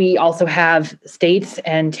 but we also have states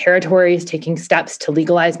and territories taking steps to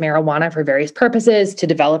legalize marijuana for various purposes, to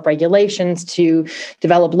develop regulations, to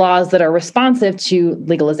develop laws that are responsive to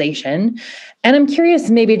legalization. And I'm curious,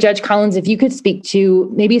 maybe Judge Collins, if you could speak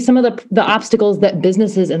to maybe some of the obstacles that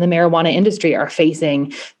businesses in the marijuana industry are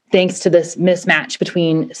facing thanks to this mismatch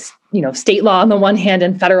between, state law on the one hand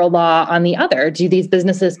and federal law on the other. Do these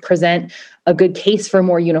businesses present a good case for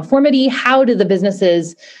more uniformity? How do the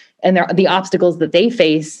businesses and the obstacles that they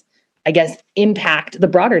face, I guess, impact the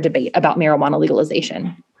broader debate about marijuana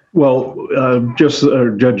legalization? Well, Judge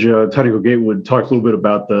Tadico Gatewood talked a little bit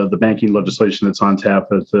about the banking legislation that's on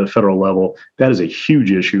tap at the federal level. That is a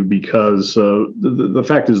huge issue because the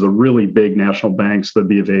fact is the really big national banks, the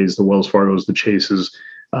B of A's, the Wells Fargo's, the Chases,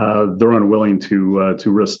 they're unwilling to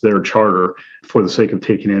risk their charter for the sake of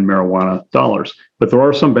taking in marijuana dollars. But there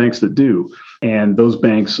are some banks that do. And those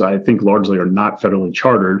banks, I think, largely are not federally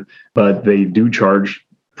chartered, but they do charge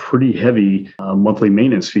pretty heavy monthly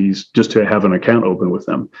maintenance fees just to have an account open with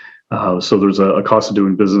them. So there's a cost of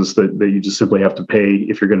doing business that you just simply have to pay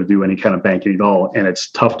if you're going to do any kind of banking at all. And it's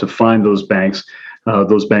tough to find those banks.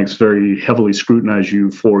 Those banks very heavily scrutinize you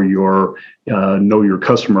for your know your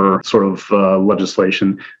customer sort of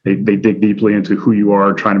legislation. They dig deeply into who you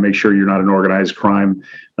are, trying to make sure you're not an organized crime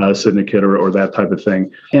syndicate or that type of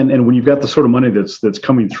thing. And when you've got the sort of money that's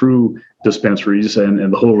coming through dispensaries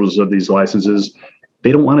and the holders of these licenses,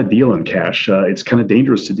 they don't want to deal in cash. It's kind of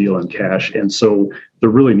dangerous to deal in cash. And so there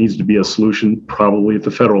really needs to be a solution, probably at the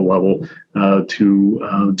federal level,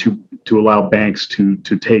 to allow banks to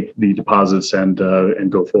take the deposits and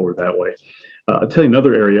go forward that way. I'll tell you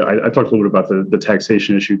another area. I talked a little bit about the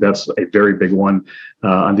taxation issue. That's a very big one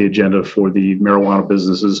on the agenda for the marijuana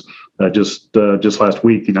businesses. Just last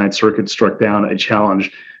week, the Ninth Circuit struck down a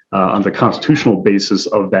challenge on the constitutional basis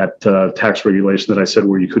of that tax regulation that I said,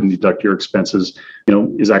 where you couldn't deduct your expenses.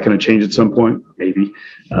 Is that going to change at some point? Maybe.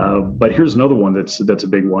 But here's another one that's a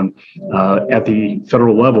big one. At the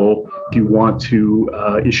federal level, if you want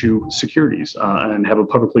to issue securities and have a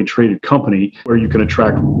publicly traded company where you can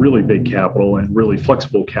attract really big capital and really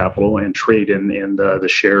flexible capital and trade in the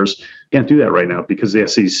shares, can't do that right now because the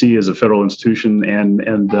SEC is a federal institution and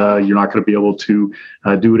you're not going to be able to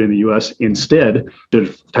do it in the U.S. Instead,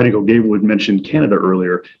 Tadico Gatewood mentioned Canada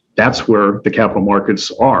earlier. That's where the capital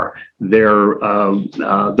markets are. They're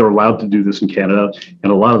allowed to do this in Canada,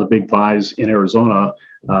 and a lot of the big buys in Arizona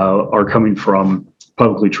are coming from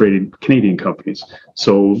publicly traded Canadian companies.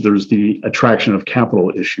 So there's the attraction of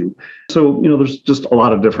capital issue. So there's just a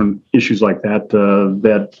lot of different issues like that.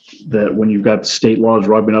 That when you've got state laws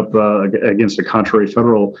rubbing up against a contrary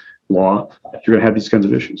federal law, you're going to have these kinds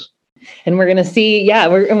of issues. And we're going to see,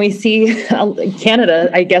 we see Canada,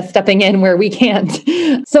 I guess, stepping in where we can't.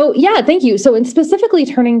 So, thank you. So, in specifically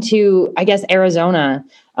turning to, I guess, Arizona,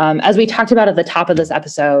 as we talked about at the top of this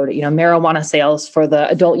episode, marijuana sales for the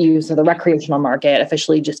adult use or the recreational market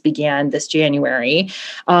officially just began this January.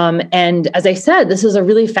 And as I said, this is a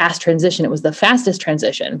really fast transition. It was the fastest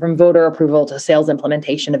transition from voter approval to sales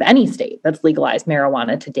implementation of any state that's legalized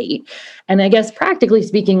marijuana to date. And I guess practically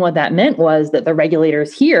speaking, what that meant was that the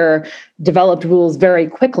regulators here developed rules very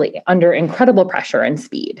quickly under incredible pressure and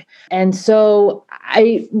speed. And so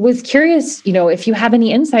I was curious, if you have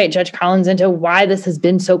any insight, Judge Collins, into why this has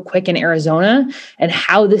been so quick in Arizona and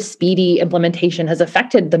how this speedy implementation has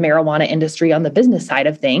affected the marijuana industry on the business side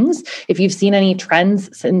of things. If you've seen any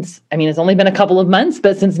trends since, it's only been a couple of months,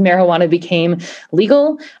 but since marijuana became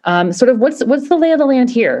legal, what's the lay of the land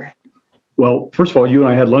here? Well, first of all, you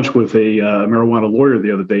and I had lunch with a marijuana lawyer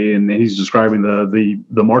the other day, and he's describing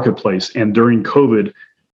the marketplace. And during COVID,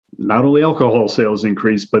 not only alcohol sales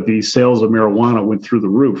increased, but the sales of marijuana went through the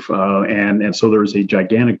roof. And so there's a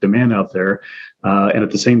gigantic demand out there. And at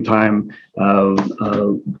the same time,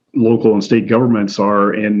 local and state governments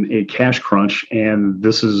are in a cash crunch, and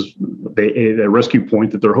this is a rescue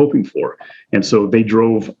point that they're hoping for. And so they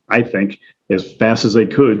drove, I think, as fast as they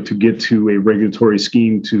could to get to a regulatory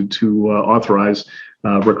scheme to authorize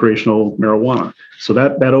recreational marijuana. So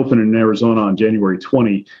that opened in Arizona on January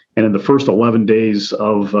 20. And in the first 11 days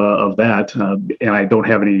of that, and I don't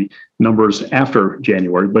have any numbers after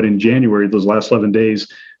January, but in January, those last 11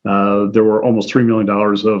 days, there were almost $3 million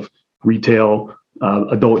of retail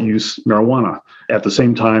adult use marijuana. At the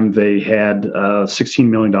same time, they had $16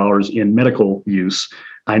 million in medical use.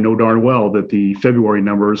 I know darn well that the February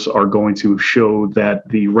numbers are going to show that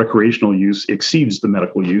the recreational use exceeds the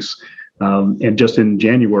medical use. And just in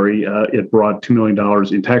January, it brought $2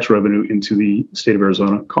 million in tax revenue into the state of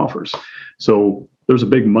Arizona coffers. So there's a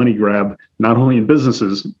big money grab, not only in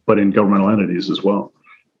businesses, but in governmental entities as well.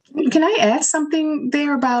 Can I add something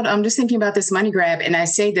there about, I'm just thinking about this money grab, and I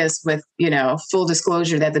say this with, full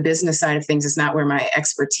disclosure that the business side of things is not where my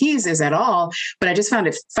expertise is at all, but I just find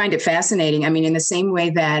it fascinating. In the same way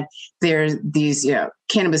that there's these,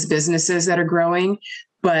 cannabis businesses that are growing,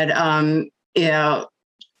 but,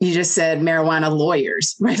 you just said marijuana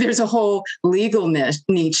lawyers, right? There's a whole legal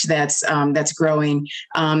niche that's growing.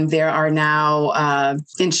 There are now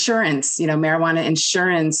insurance, marijuana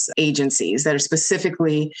insurance agencies that are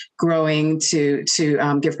specifically growing to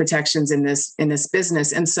give protections in this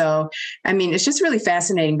business. And so, I mean, it's just really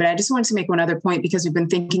fascinating. But I just wanted to make one other point, because we've been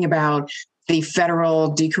thinking about the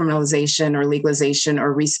federal decriminalization or legalization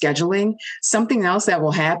or rescheduling. Something else that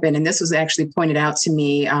will happen, and this was actually pointed out to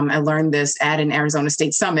me, I learned this at an Arizona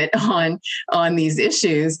State Summit on these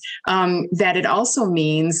issues, that it also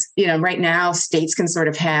means, right now states can sort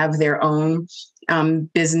of have their own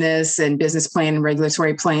business plan and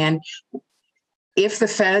regulatory plan. If the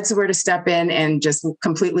feds were to step in and just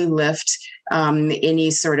completely lift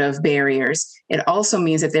any sort of barriers, it also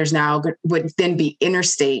means that there's now would then be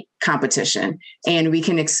interstate competition, and we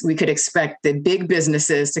could expect the big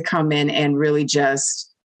businesses to come in and really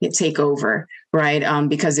just take over, right?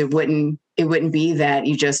 Because it wouldn't be that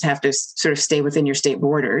you just have to sort of stay within your state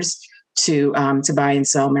borders to buy and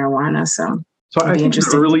sell marijuana. So I think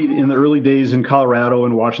in the early days in Colorado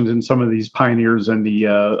and Washington, some of these pioneers in the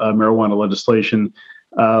marijuana legislation,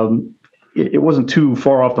 it wasn't too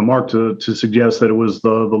far off the mark to suggest that it was the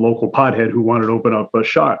local pothead who wanted to open up a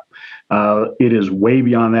shop. It is way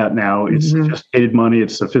beyond that now. It's sophisticated money.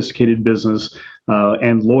 It's sophisticated business.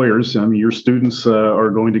 And lawyers, I mean, your students are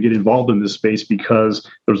going to get involved in this space because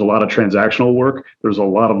there's a lot of transactional work. There's a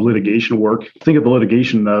lot of litigation work. Think of the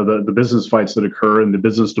litigation, the business fights that occur and the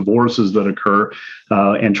business divorces that occur,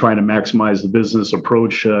 and trying to maximize the business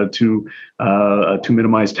approach to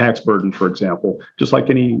minimize tax burden, for example. Just like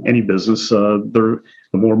any business, the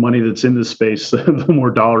more money that's in this space, the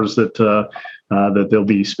more dollars that they'll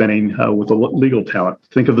be spending with the legal talent.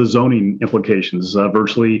 Think of the zoning implications.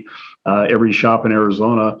 Virtually every shop in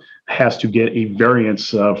Arizona has to get a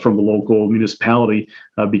variance from the local municipality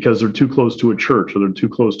because they're too close to a church or they're too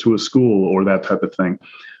close to a school or that type of thing.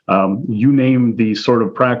 You name the sort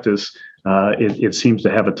of practice, it seems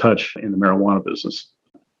to have a touch in the marijuana business.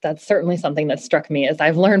 That's certainly something that struck me as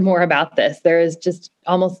I've learned more about this. There is just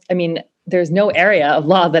there's no area of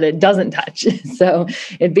law that it doesn't touch. So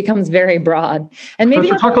it becomes very broad. And maybe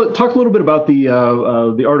talk a little bit about the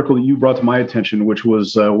article that you brought to my attention, which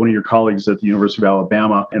was one of your colleagues at the University of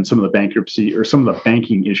Alabama, and some of the bankruptcy or some of the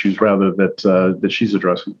banking issues rather that she's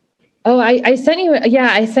addressing. Oh, I sent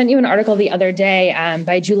you an article the other day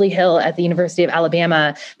by Julie Hill at the University of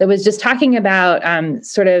Alabama that was just talking about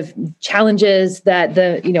sort of challenges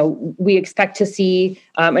that we expect to see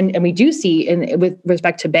and we do see with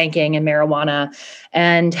respect to banking and marijuana,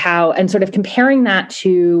 and sort of comparing that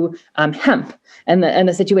to hemp. And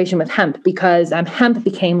the situation with hemp, because hemp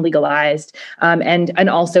became legalized, and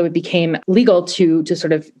also it became legal to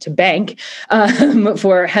bank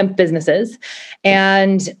for hemp businesses.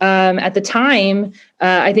 And at the time,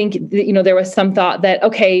 I think there was some thought that,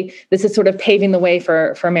 okay, this is sort of paving the way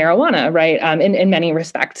for marijuana, right? In many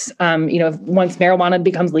respects, once marijuana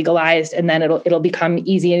becomes legalized, and then it'll become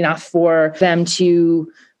easy enough for them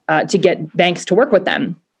to get banks to work with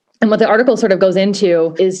them. And what the article sort of goes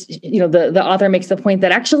into is, the author makes the point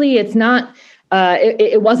that actually it's not,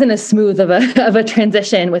 it wasn't as smooth of a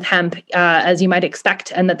transition with hemp as you might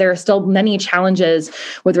expect, and that there are still many challenges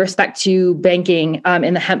with respect to banking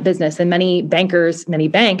in the hemp business, and many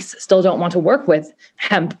banks still don't want to work with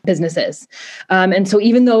hemp businesses. And so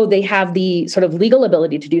even though they have the sort of legal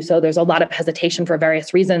ability to do so, there's a lot of hesitation for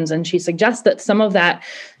various reasons. And she suggests that some of that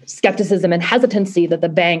skepticism and hesitancy that the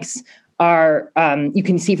banks are, you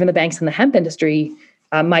can see from the banks in the hemp industry,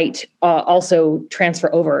 might also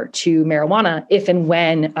transfer over to marijuana if and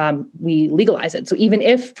when we legalize it. So even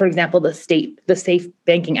if, for example, the Safe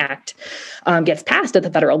Banking Act gets passed at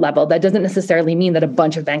the federal level, that doesn't necessarily mean that a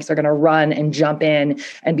bunch of banks are going to run and jump in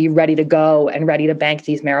and be ready to go and ready to bank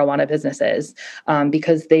these marijuana businesses,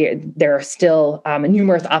 because there are still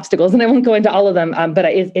numerous obstacles, and I won't go into all of them, but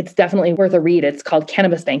it's definitely worth a read. It's called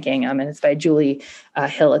Cannabis Banking, and it's by Julie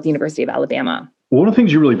Hill at the University of Alabama. One of the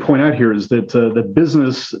things you really point out here is that the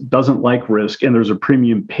business doesn't like risk, and there's a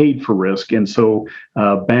premium paid for risk. And so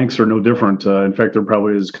banks are no different. In fact, they're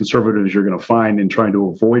probably as conservative as you're going to find in trying to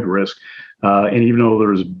avoid risk. And even though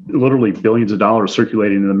there's literally billions of dollars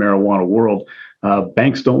circulating in the marijuana world,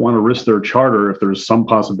 banks don't want to risk their charter if there's some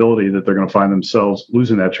possibility that they're going to find themselves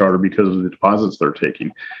losing that charter because of the deposits they're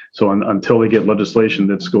taking. So until they get legislation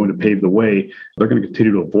that's going to pave the way, they're going to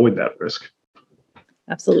continue to avoid that risk.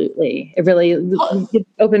 Absolutely. It really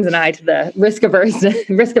opens an eye to the risk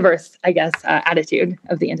averse, I guess, attitude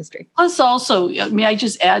of the industry. Plus also, may I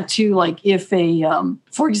just add to, like, if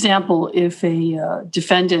for example, if a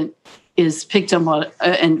defendant is picked up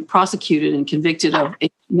and prosecuted and convicted of a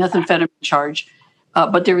methamphetamine charge,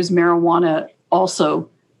 but there was marijuana also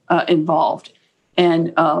involved.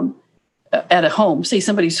 And at a home, say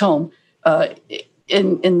somebody's home,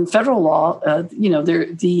 in federal law,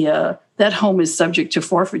 that home is subject to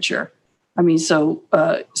forfeiture. I mean, so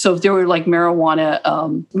if there were like marijuana,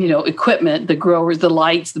 equipment, the growers, the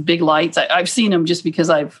lights, the big lights, I've seen them just because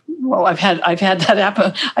I've had that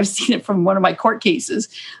happen. I've seen it from one of my court cases.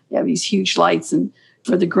 They have these huge lights, and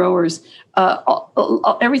for the growers,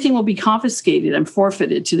 everything will be confiscated and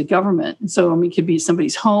forfeited to the government. And so, it could be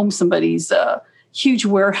somebody's home, somebody's huge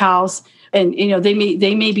warehouse, and they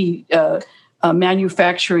may be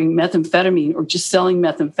manufacturing methamphetamine or just selling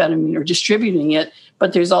methamphetamine or distributing it,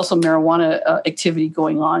 but there's also marijuana activity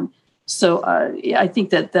going on. So I think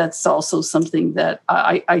that's also something that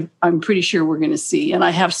I'm pretty sure we're going to see, and I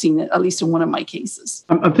have seen it at least in one of my cases.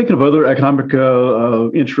 I'm thinking of other economic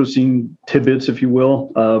interesting tidbits, if you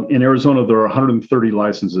will. In Arizona, there are 130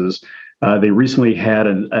 licenses. They recently had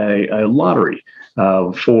a lottery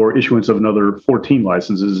for issuance of another 14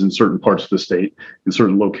 licenses in certain parts of the state, in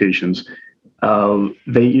certain locations.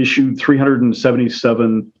 They issued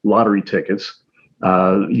 377 lottery tickets.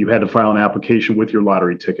 You had to file an application with your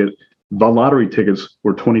lottery ticket. The lottery tickets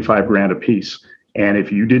were $25,000 a piece. And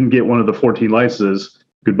if you didn't get one of the 14 licenses,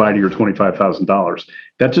 goodbye to your $25,000.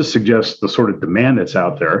 That just suggests the sort of demand that's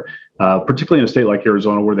out there, particularly in a state like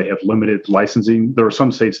Arizona where they have limited licensing. There are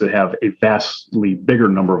some states that have a vastly bigger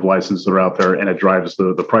number of licenses that are out there, and it drives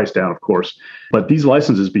the price down, of course. But these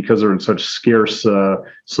licenses, because they're in such scarce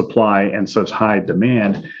supply and such high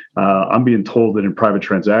demand, I'm being told that in private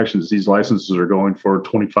transactions, these licenses are going for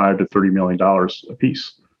 $25 to $30 million a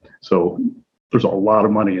piece. So there's a lot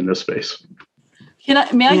of money in this space.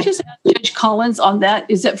 May I just ask Judge Collins on that?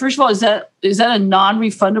 Is that, first of all, is that a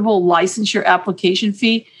non-refundable licensure application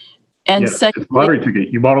fee? And second, it's a lottery ticket.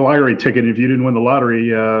 You bought a lottery ticket. If you didn't win the lottery,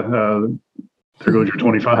 there goes your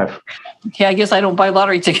 25. Okay, I guess I don't buy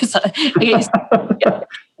lottery tickets.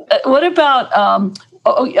 What about?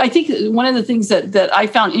 I think one of the things that I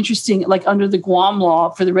found interesting, like under the Guam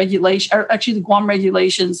law for the regulation, or actually the Guam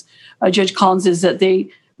regulations, Judge Collins, is that they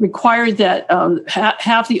required that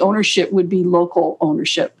half the ownership would be local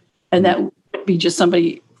ownership, and that would be just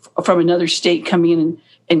somebody from another state coming in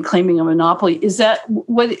and claiming a monopoly. Is that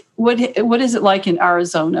what is it like in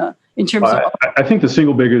Arizona in terms of? I think the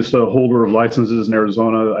single biggest holder of licenses in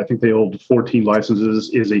Arizona, I think they hold 14 licenses,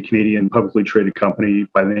 is a Canadian publicly traded company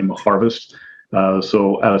by the name of Harvest.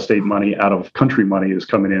 So out-of-state money, out-of-country money is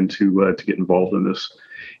coming in to get involved in this.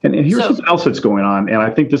 And here's something else that's going on, and I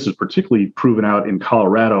think this is particularly proven out in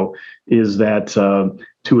Colorado, is that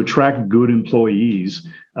to attract good employees,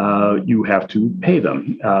 you have to pay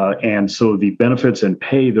them. And so the benefits and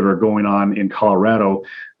pay that are going on in Colorado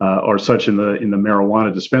are such in the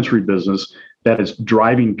marijuana dispensary business that is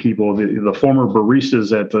driving people. The former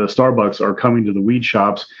baristas at Starbucks are coming to the weed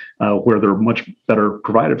shops where they're much better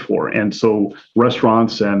provided for. And so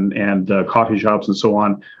restaurants and coffee shops and so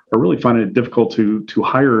on are really finding it difficult to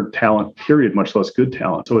hire talent, period, much less good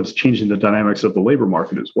talent. So it's changing the dynamics of the labor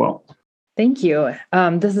market as well. Thank you.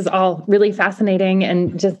 This is all really fascinating,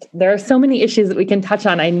 and just there are so many issues that we can touch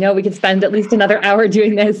on. I know we could spend at least another hour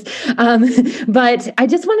doing this, but I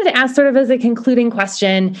just wanted to ask, sort of as a concluding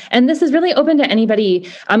question, and this is really open to anybody.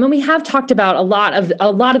 And we have talked about a lot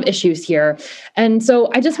of issues here, and so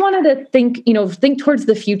I just wanted to think towards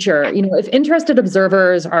the future. If interested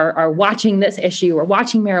observers are watching this issue or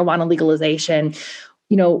watching marijuana legalization,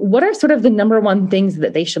 what are sort of the number one things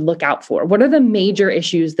that they should look out for? What are the major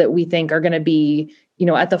issues that we think are going to be,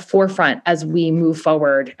 at the forefront as we move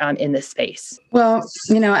forward in this space? Well,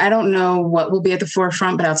 I don't know what will be at the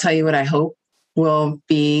forefront, but I'll tell you what I hope will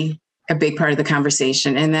be a big part of the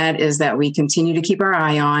conversation. And that is that we continue to keep our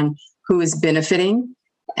eye on who is benefiting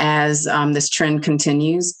as this trend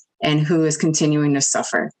continues and who is continuing to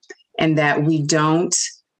suffer. And that we don't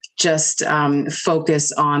just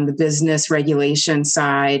focus on the business regulation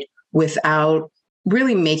side without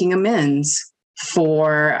really making amends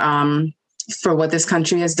for what this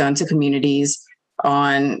country has done to communities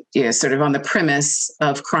on sort of on the premise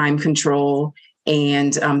of crime control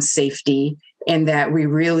and safety, and that we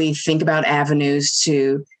really think about avenues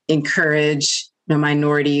to encourage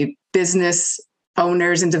minority business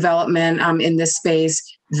owners and development in this space,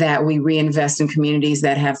 that we reinvest in communities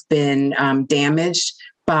that have been damaged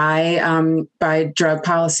by drug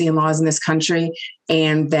policy and laws in this country,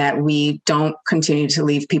 and that we don't continue to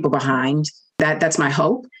leave people behind. That's my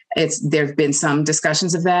hope. There've been some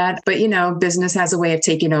discussions of that, but business has a way of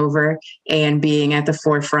taking over and being at the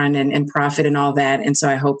forefront and profit and all that. And so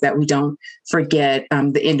I hope that we don't forget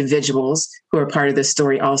the individuals who are part of this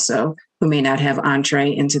story also, who may not have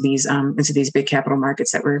entree into these big capital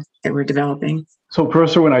markets that we're developing. So,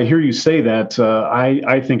 Professor, when I hear you say that,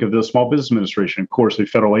 I think of the Small Business Administration, of course, a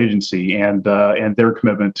federal agency, and their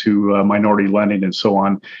commitment to minority lending and so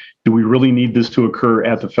on. Do we really need this to occur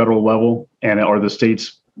at the federal level? And are the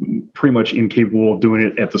states pretty much incapable of doing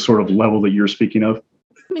it at the sort of level that you're speaking of?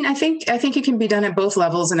 I mean, I think it can be done at both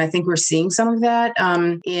levels, and I think we're seeing some of that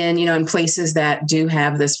in places that do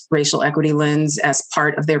have this racial equity lens as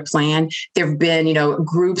part of their plan. There have been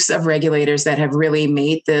groups of regulators that have really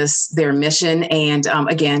made this their mission, and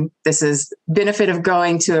again, this is benefit of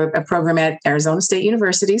going to a program at Arizona State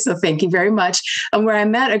University. So thank you very much. Where I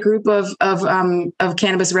met a group of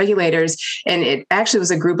cannabis regulators, and it actually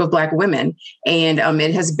was a group of Black women, and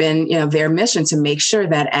it has been their mission to make sure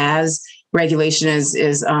that as regulation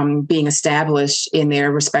is being established in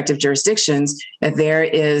their respective jurisdictions, that there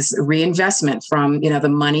is reinvestment from the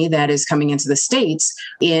money that is coming into the states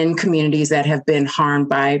in communities that have been harmed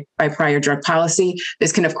by prior drug policy.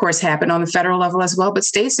 This can, of course, happen on the federal level as well, but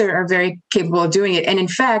states are very capable of doing it. And in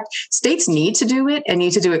fact, states need to do it and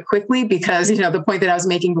need to do it quickly because, the point that I was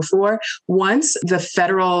making before, once the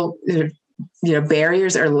federal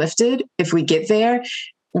barriers are lifted, if we get there,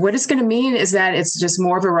 what it's going to mean is that it's just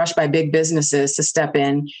more of a rush by big businesses to step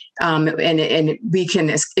in. And we can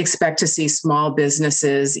expect to see small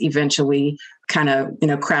businesses eventually kind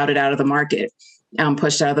of, crowded out of the market,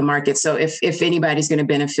 pushed out of the market. So if anybody's going to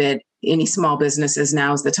benefit, any small businesses,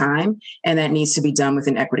 now is the time. And that needs to be done with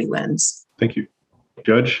an equity lens. Thank you.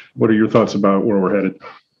 Judge, what are your thoughts about where we're headed?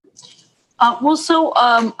 I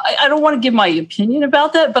don't want to give my opinion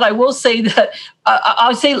about that, but I will say that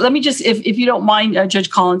let me just, if you don't mind, Judge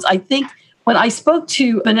Collins, I think when I spoke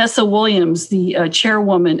to Vanessa Williams, the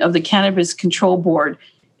chairwoman of the Cannabis Control Board,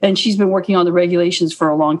 and she's been working on the regulations for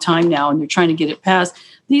a long time now, and they're trying to get it passed.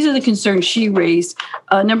 These are the concerns she raised.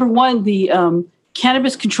 Number one, the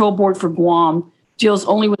Cannabis Control Board for Guam deals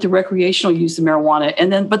only with the recreational use of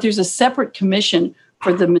marijuana, but there's a separate commission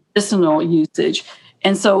for the medicinal usage.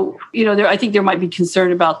 And so, I think there might be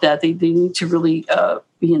concern about that. They need to really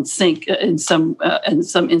be in sync in some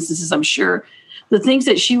instances, I'm sure. The things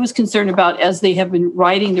that she was concerned about as they have been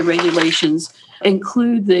writing the regulations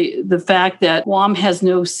include the fact that Guam has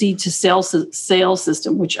no seed to sale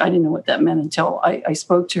system, which I didn't know what that meant until I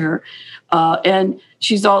spoke to her. And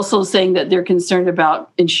she's also saying that they're concerned about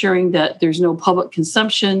ensuring that there's no public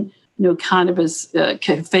consumption, no cannabis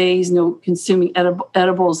cafes, no consuming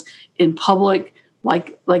edibles in public,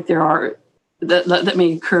 like there are that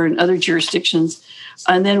may occur in other jurisdictions.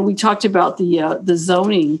 And then we talked about the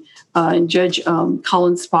zoning, and Judge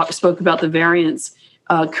Collins spoke about the variance.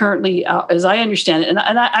 Currently, as I understand it, and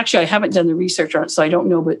I haven't done the research on it, so I don't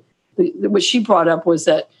know, but what she brought up was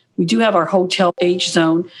that we do have our hotel H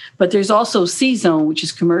zone, but there's also C zone, which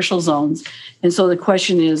is commercial zones. And so the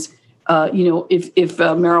question is, if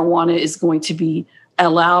marijuana is going to be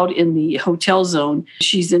allowed in the hotel zone,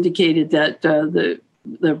 she's indicated that the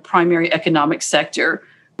primary economic sector,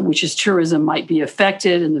 which is tourism, might be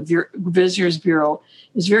affected. And the Visitors Bureau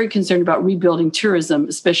is very concerned about rebuilding tourism,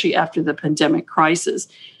 especially after the pandemic crisis.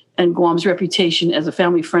 And Guam's reputation as a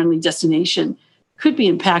family-friendly destination could be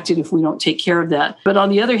impacted if we don't take care of that. But on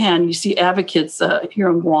the other hand, you see advocates here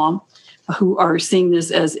in Guam who are seeing this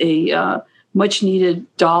as a much-needed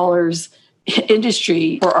dollars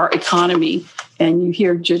industry for our economy. And you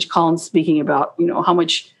hear Judge Collins speaking about, how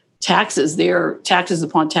much taxes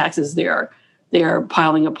upon taxes they are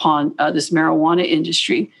piling upon this marijuana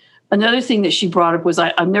industry. Another thing that she brought up was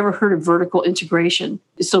I've never heard of vertical integration.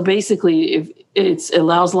 So basically, if it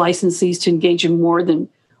allows licensees to engage in more than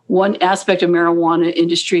one aspect of marijuana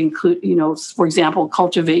industry, include, for example,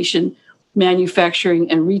 cultivation, manufacturing,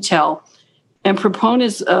 and retail. And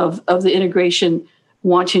proponents of the integration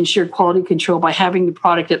want to ensure quality control by having the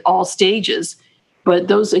product at all stages. But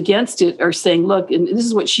those against it are saying, look, and this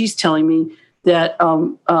is what she's telling me, that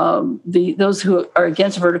those who are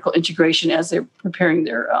against vertical integration as they're preparing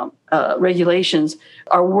their regulations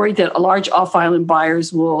are worried that large off-island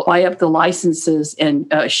buyers will buy up the licenses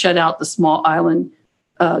and shut out the small island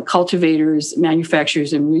cultivators,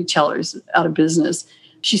 manufacturers, and retailers out of business.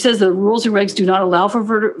 She says the rules and regs do not allow for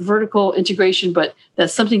vertical integration, but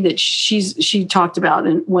that's something that she talked about.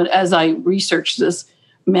 And as I researched this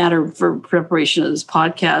matter for preparation of this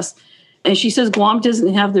podcast, and she says Guam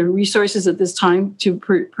doesn't have the resources at this time to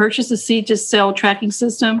purchase a seed to sell tracking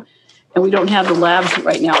system, and we don't have the labs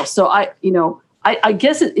right now. So I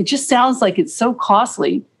guess it just sounds like it's so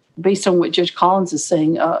costly based on what Judge Collins is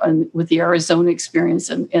saying with the Arizona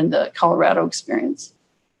experience and the Colorado experience.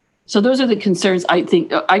 So those are the concerns. I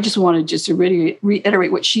think I just wanted to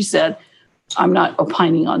reiterate what she said. I'm not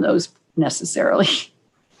opining on those necessarily.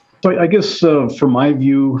 So I guess from my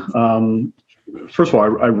view, first of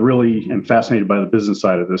all, I really am fascinated by the business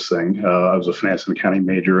side of this thing. I was a finance and accounting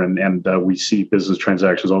major, and we see business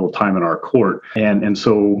transactions all the time in our court. And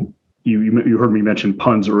so you heard me mention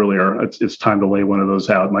puns earlier. It's time to lay one of those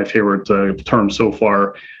out. My favorite term so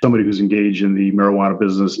far, somebody who's engaged in the marijuana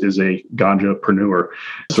business is a ganjapreneur.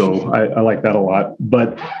 So I like that a lot.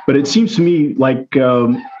 But it seems to me like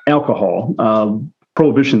alcohol.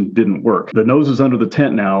 Prohibition didn't work. The nose is under the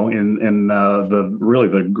tent now in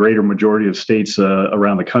the greater majority of states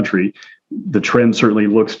around the country. The trend certainly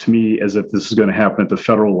looks to me as if this is going to happen at the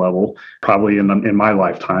federal level, probably in my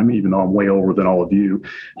lifetime, even though I'm way older than all of you.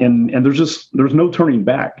 And there's no turning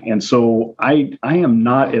back. And so I am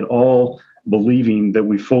not at all believing that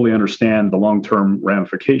we fully understand the long-term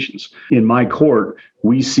ramifications. In my court,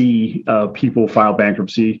 we see people file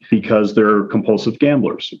bankruptcy because they're compulsive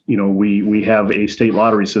gamblers. We have a state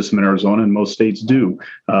lottery system in Arizona, and most states do.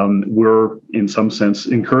 We're, in some sense,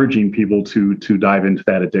 encouraging people to dive into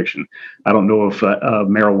that addiction. I don't know if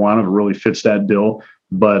marijuana really fits that bill,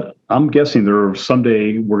 but I'm guessing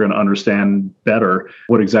someday we're going to understand better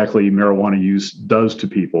what exactly marijuana use does to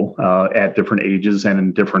people at different ages and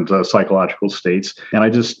in different psychological states. And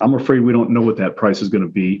I'm afraid we don't know what that price is going to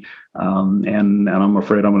be. And I'm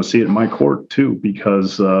afraid I'm going to see it in my court too,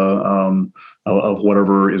 because of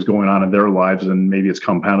whatever is going on in their lives, and maybe it's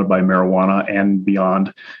compounded by marijuana and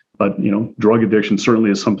beyond. But drug addiction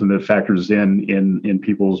certainly is something that factors in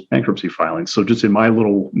people's bankruptcy filings. So just in my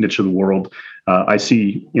little niche of the world, I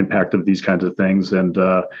see impact of these kinds of things, and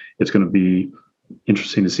it's going to be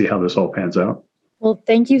interesting to see how this all pans out. Well,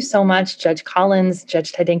 thank you so much, Judge Collins,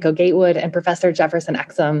 Judge Tydenko Gatewood, and Professor Jefferson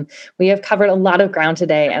Exum. We have covered a lot of ground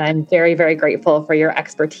today, and I'm very, very grateful for your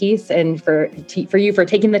expertise and for you for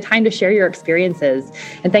taking the time to share your experiences.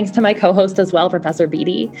 And thanks to my co-host as well, Professor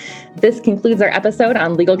Beatty. This concludes our episode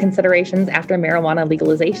on legal considerations after marijuana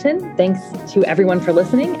legalization. Thanks to everyone for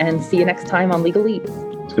listening, and see you next time on Legal Leads.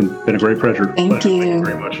 It's been a great pleasure. Thank you. Thank you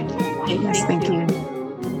very much. Yes, thank you.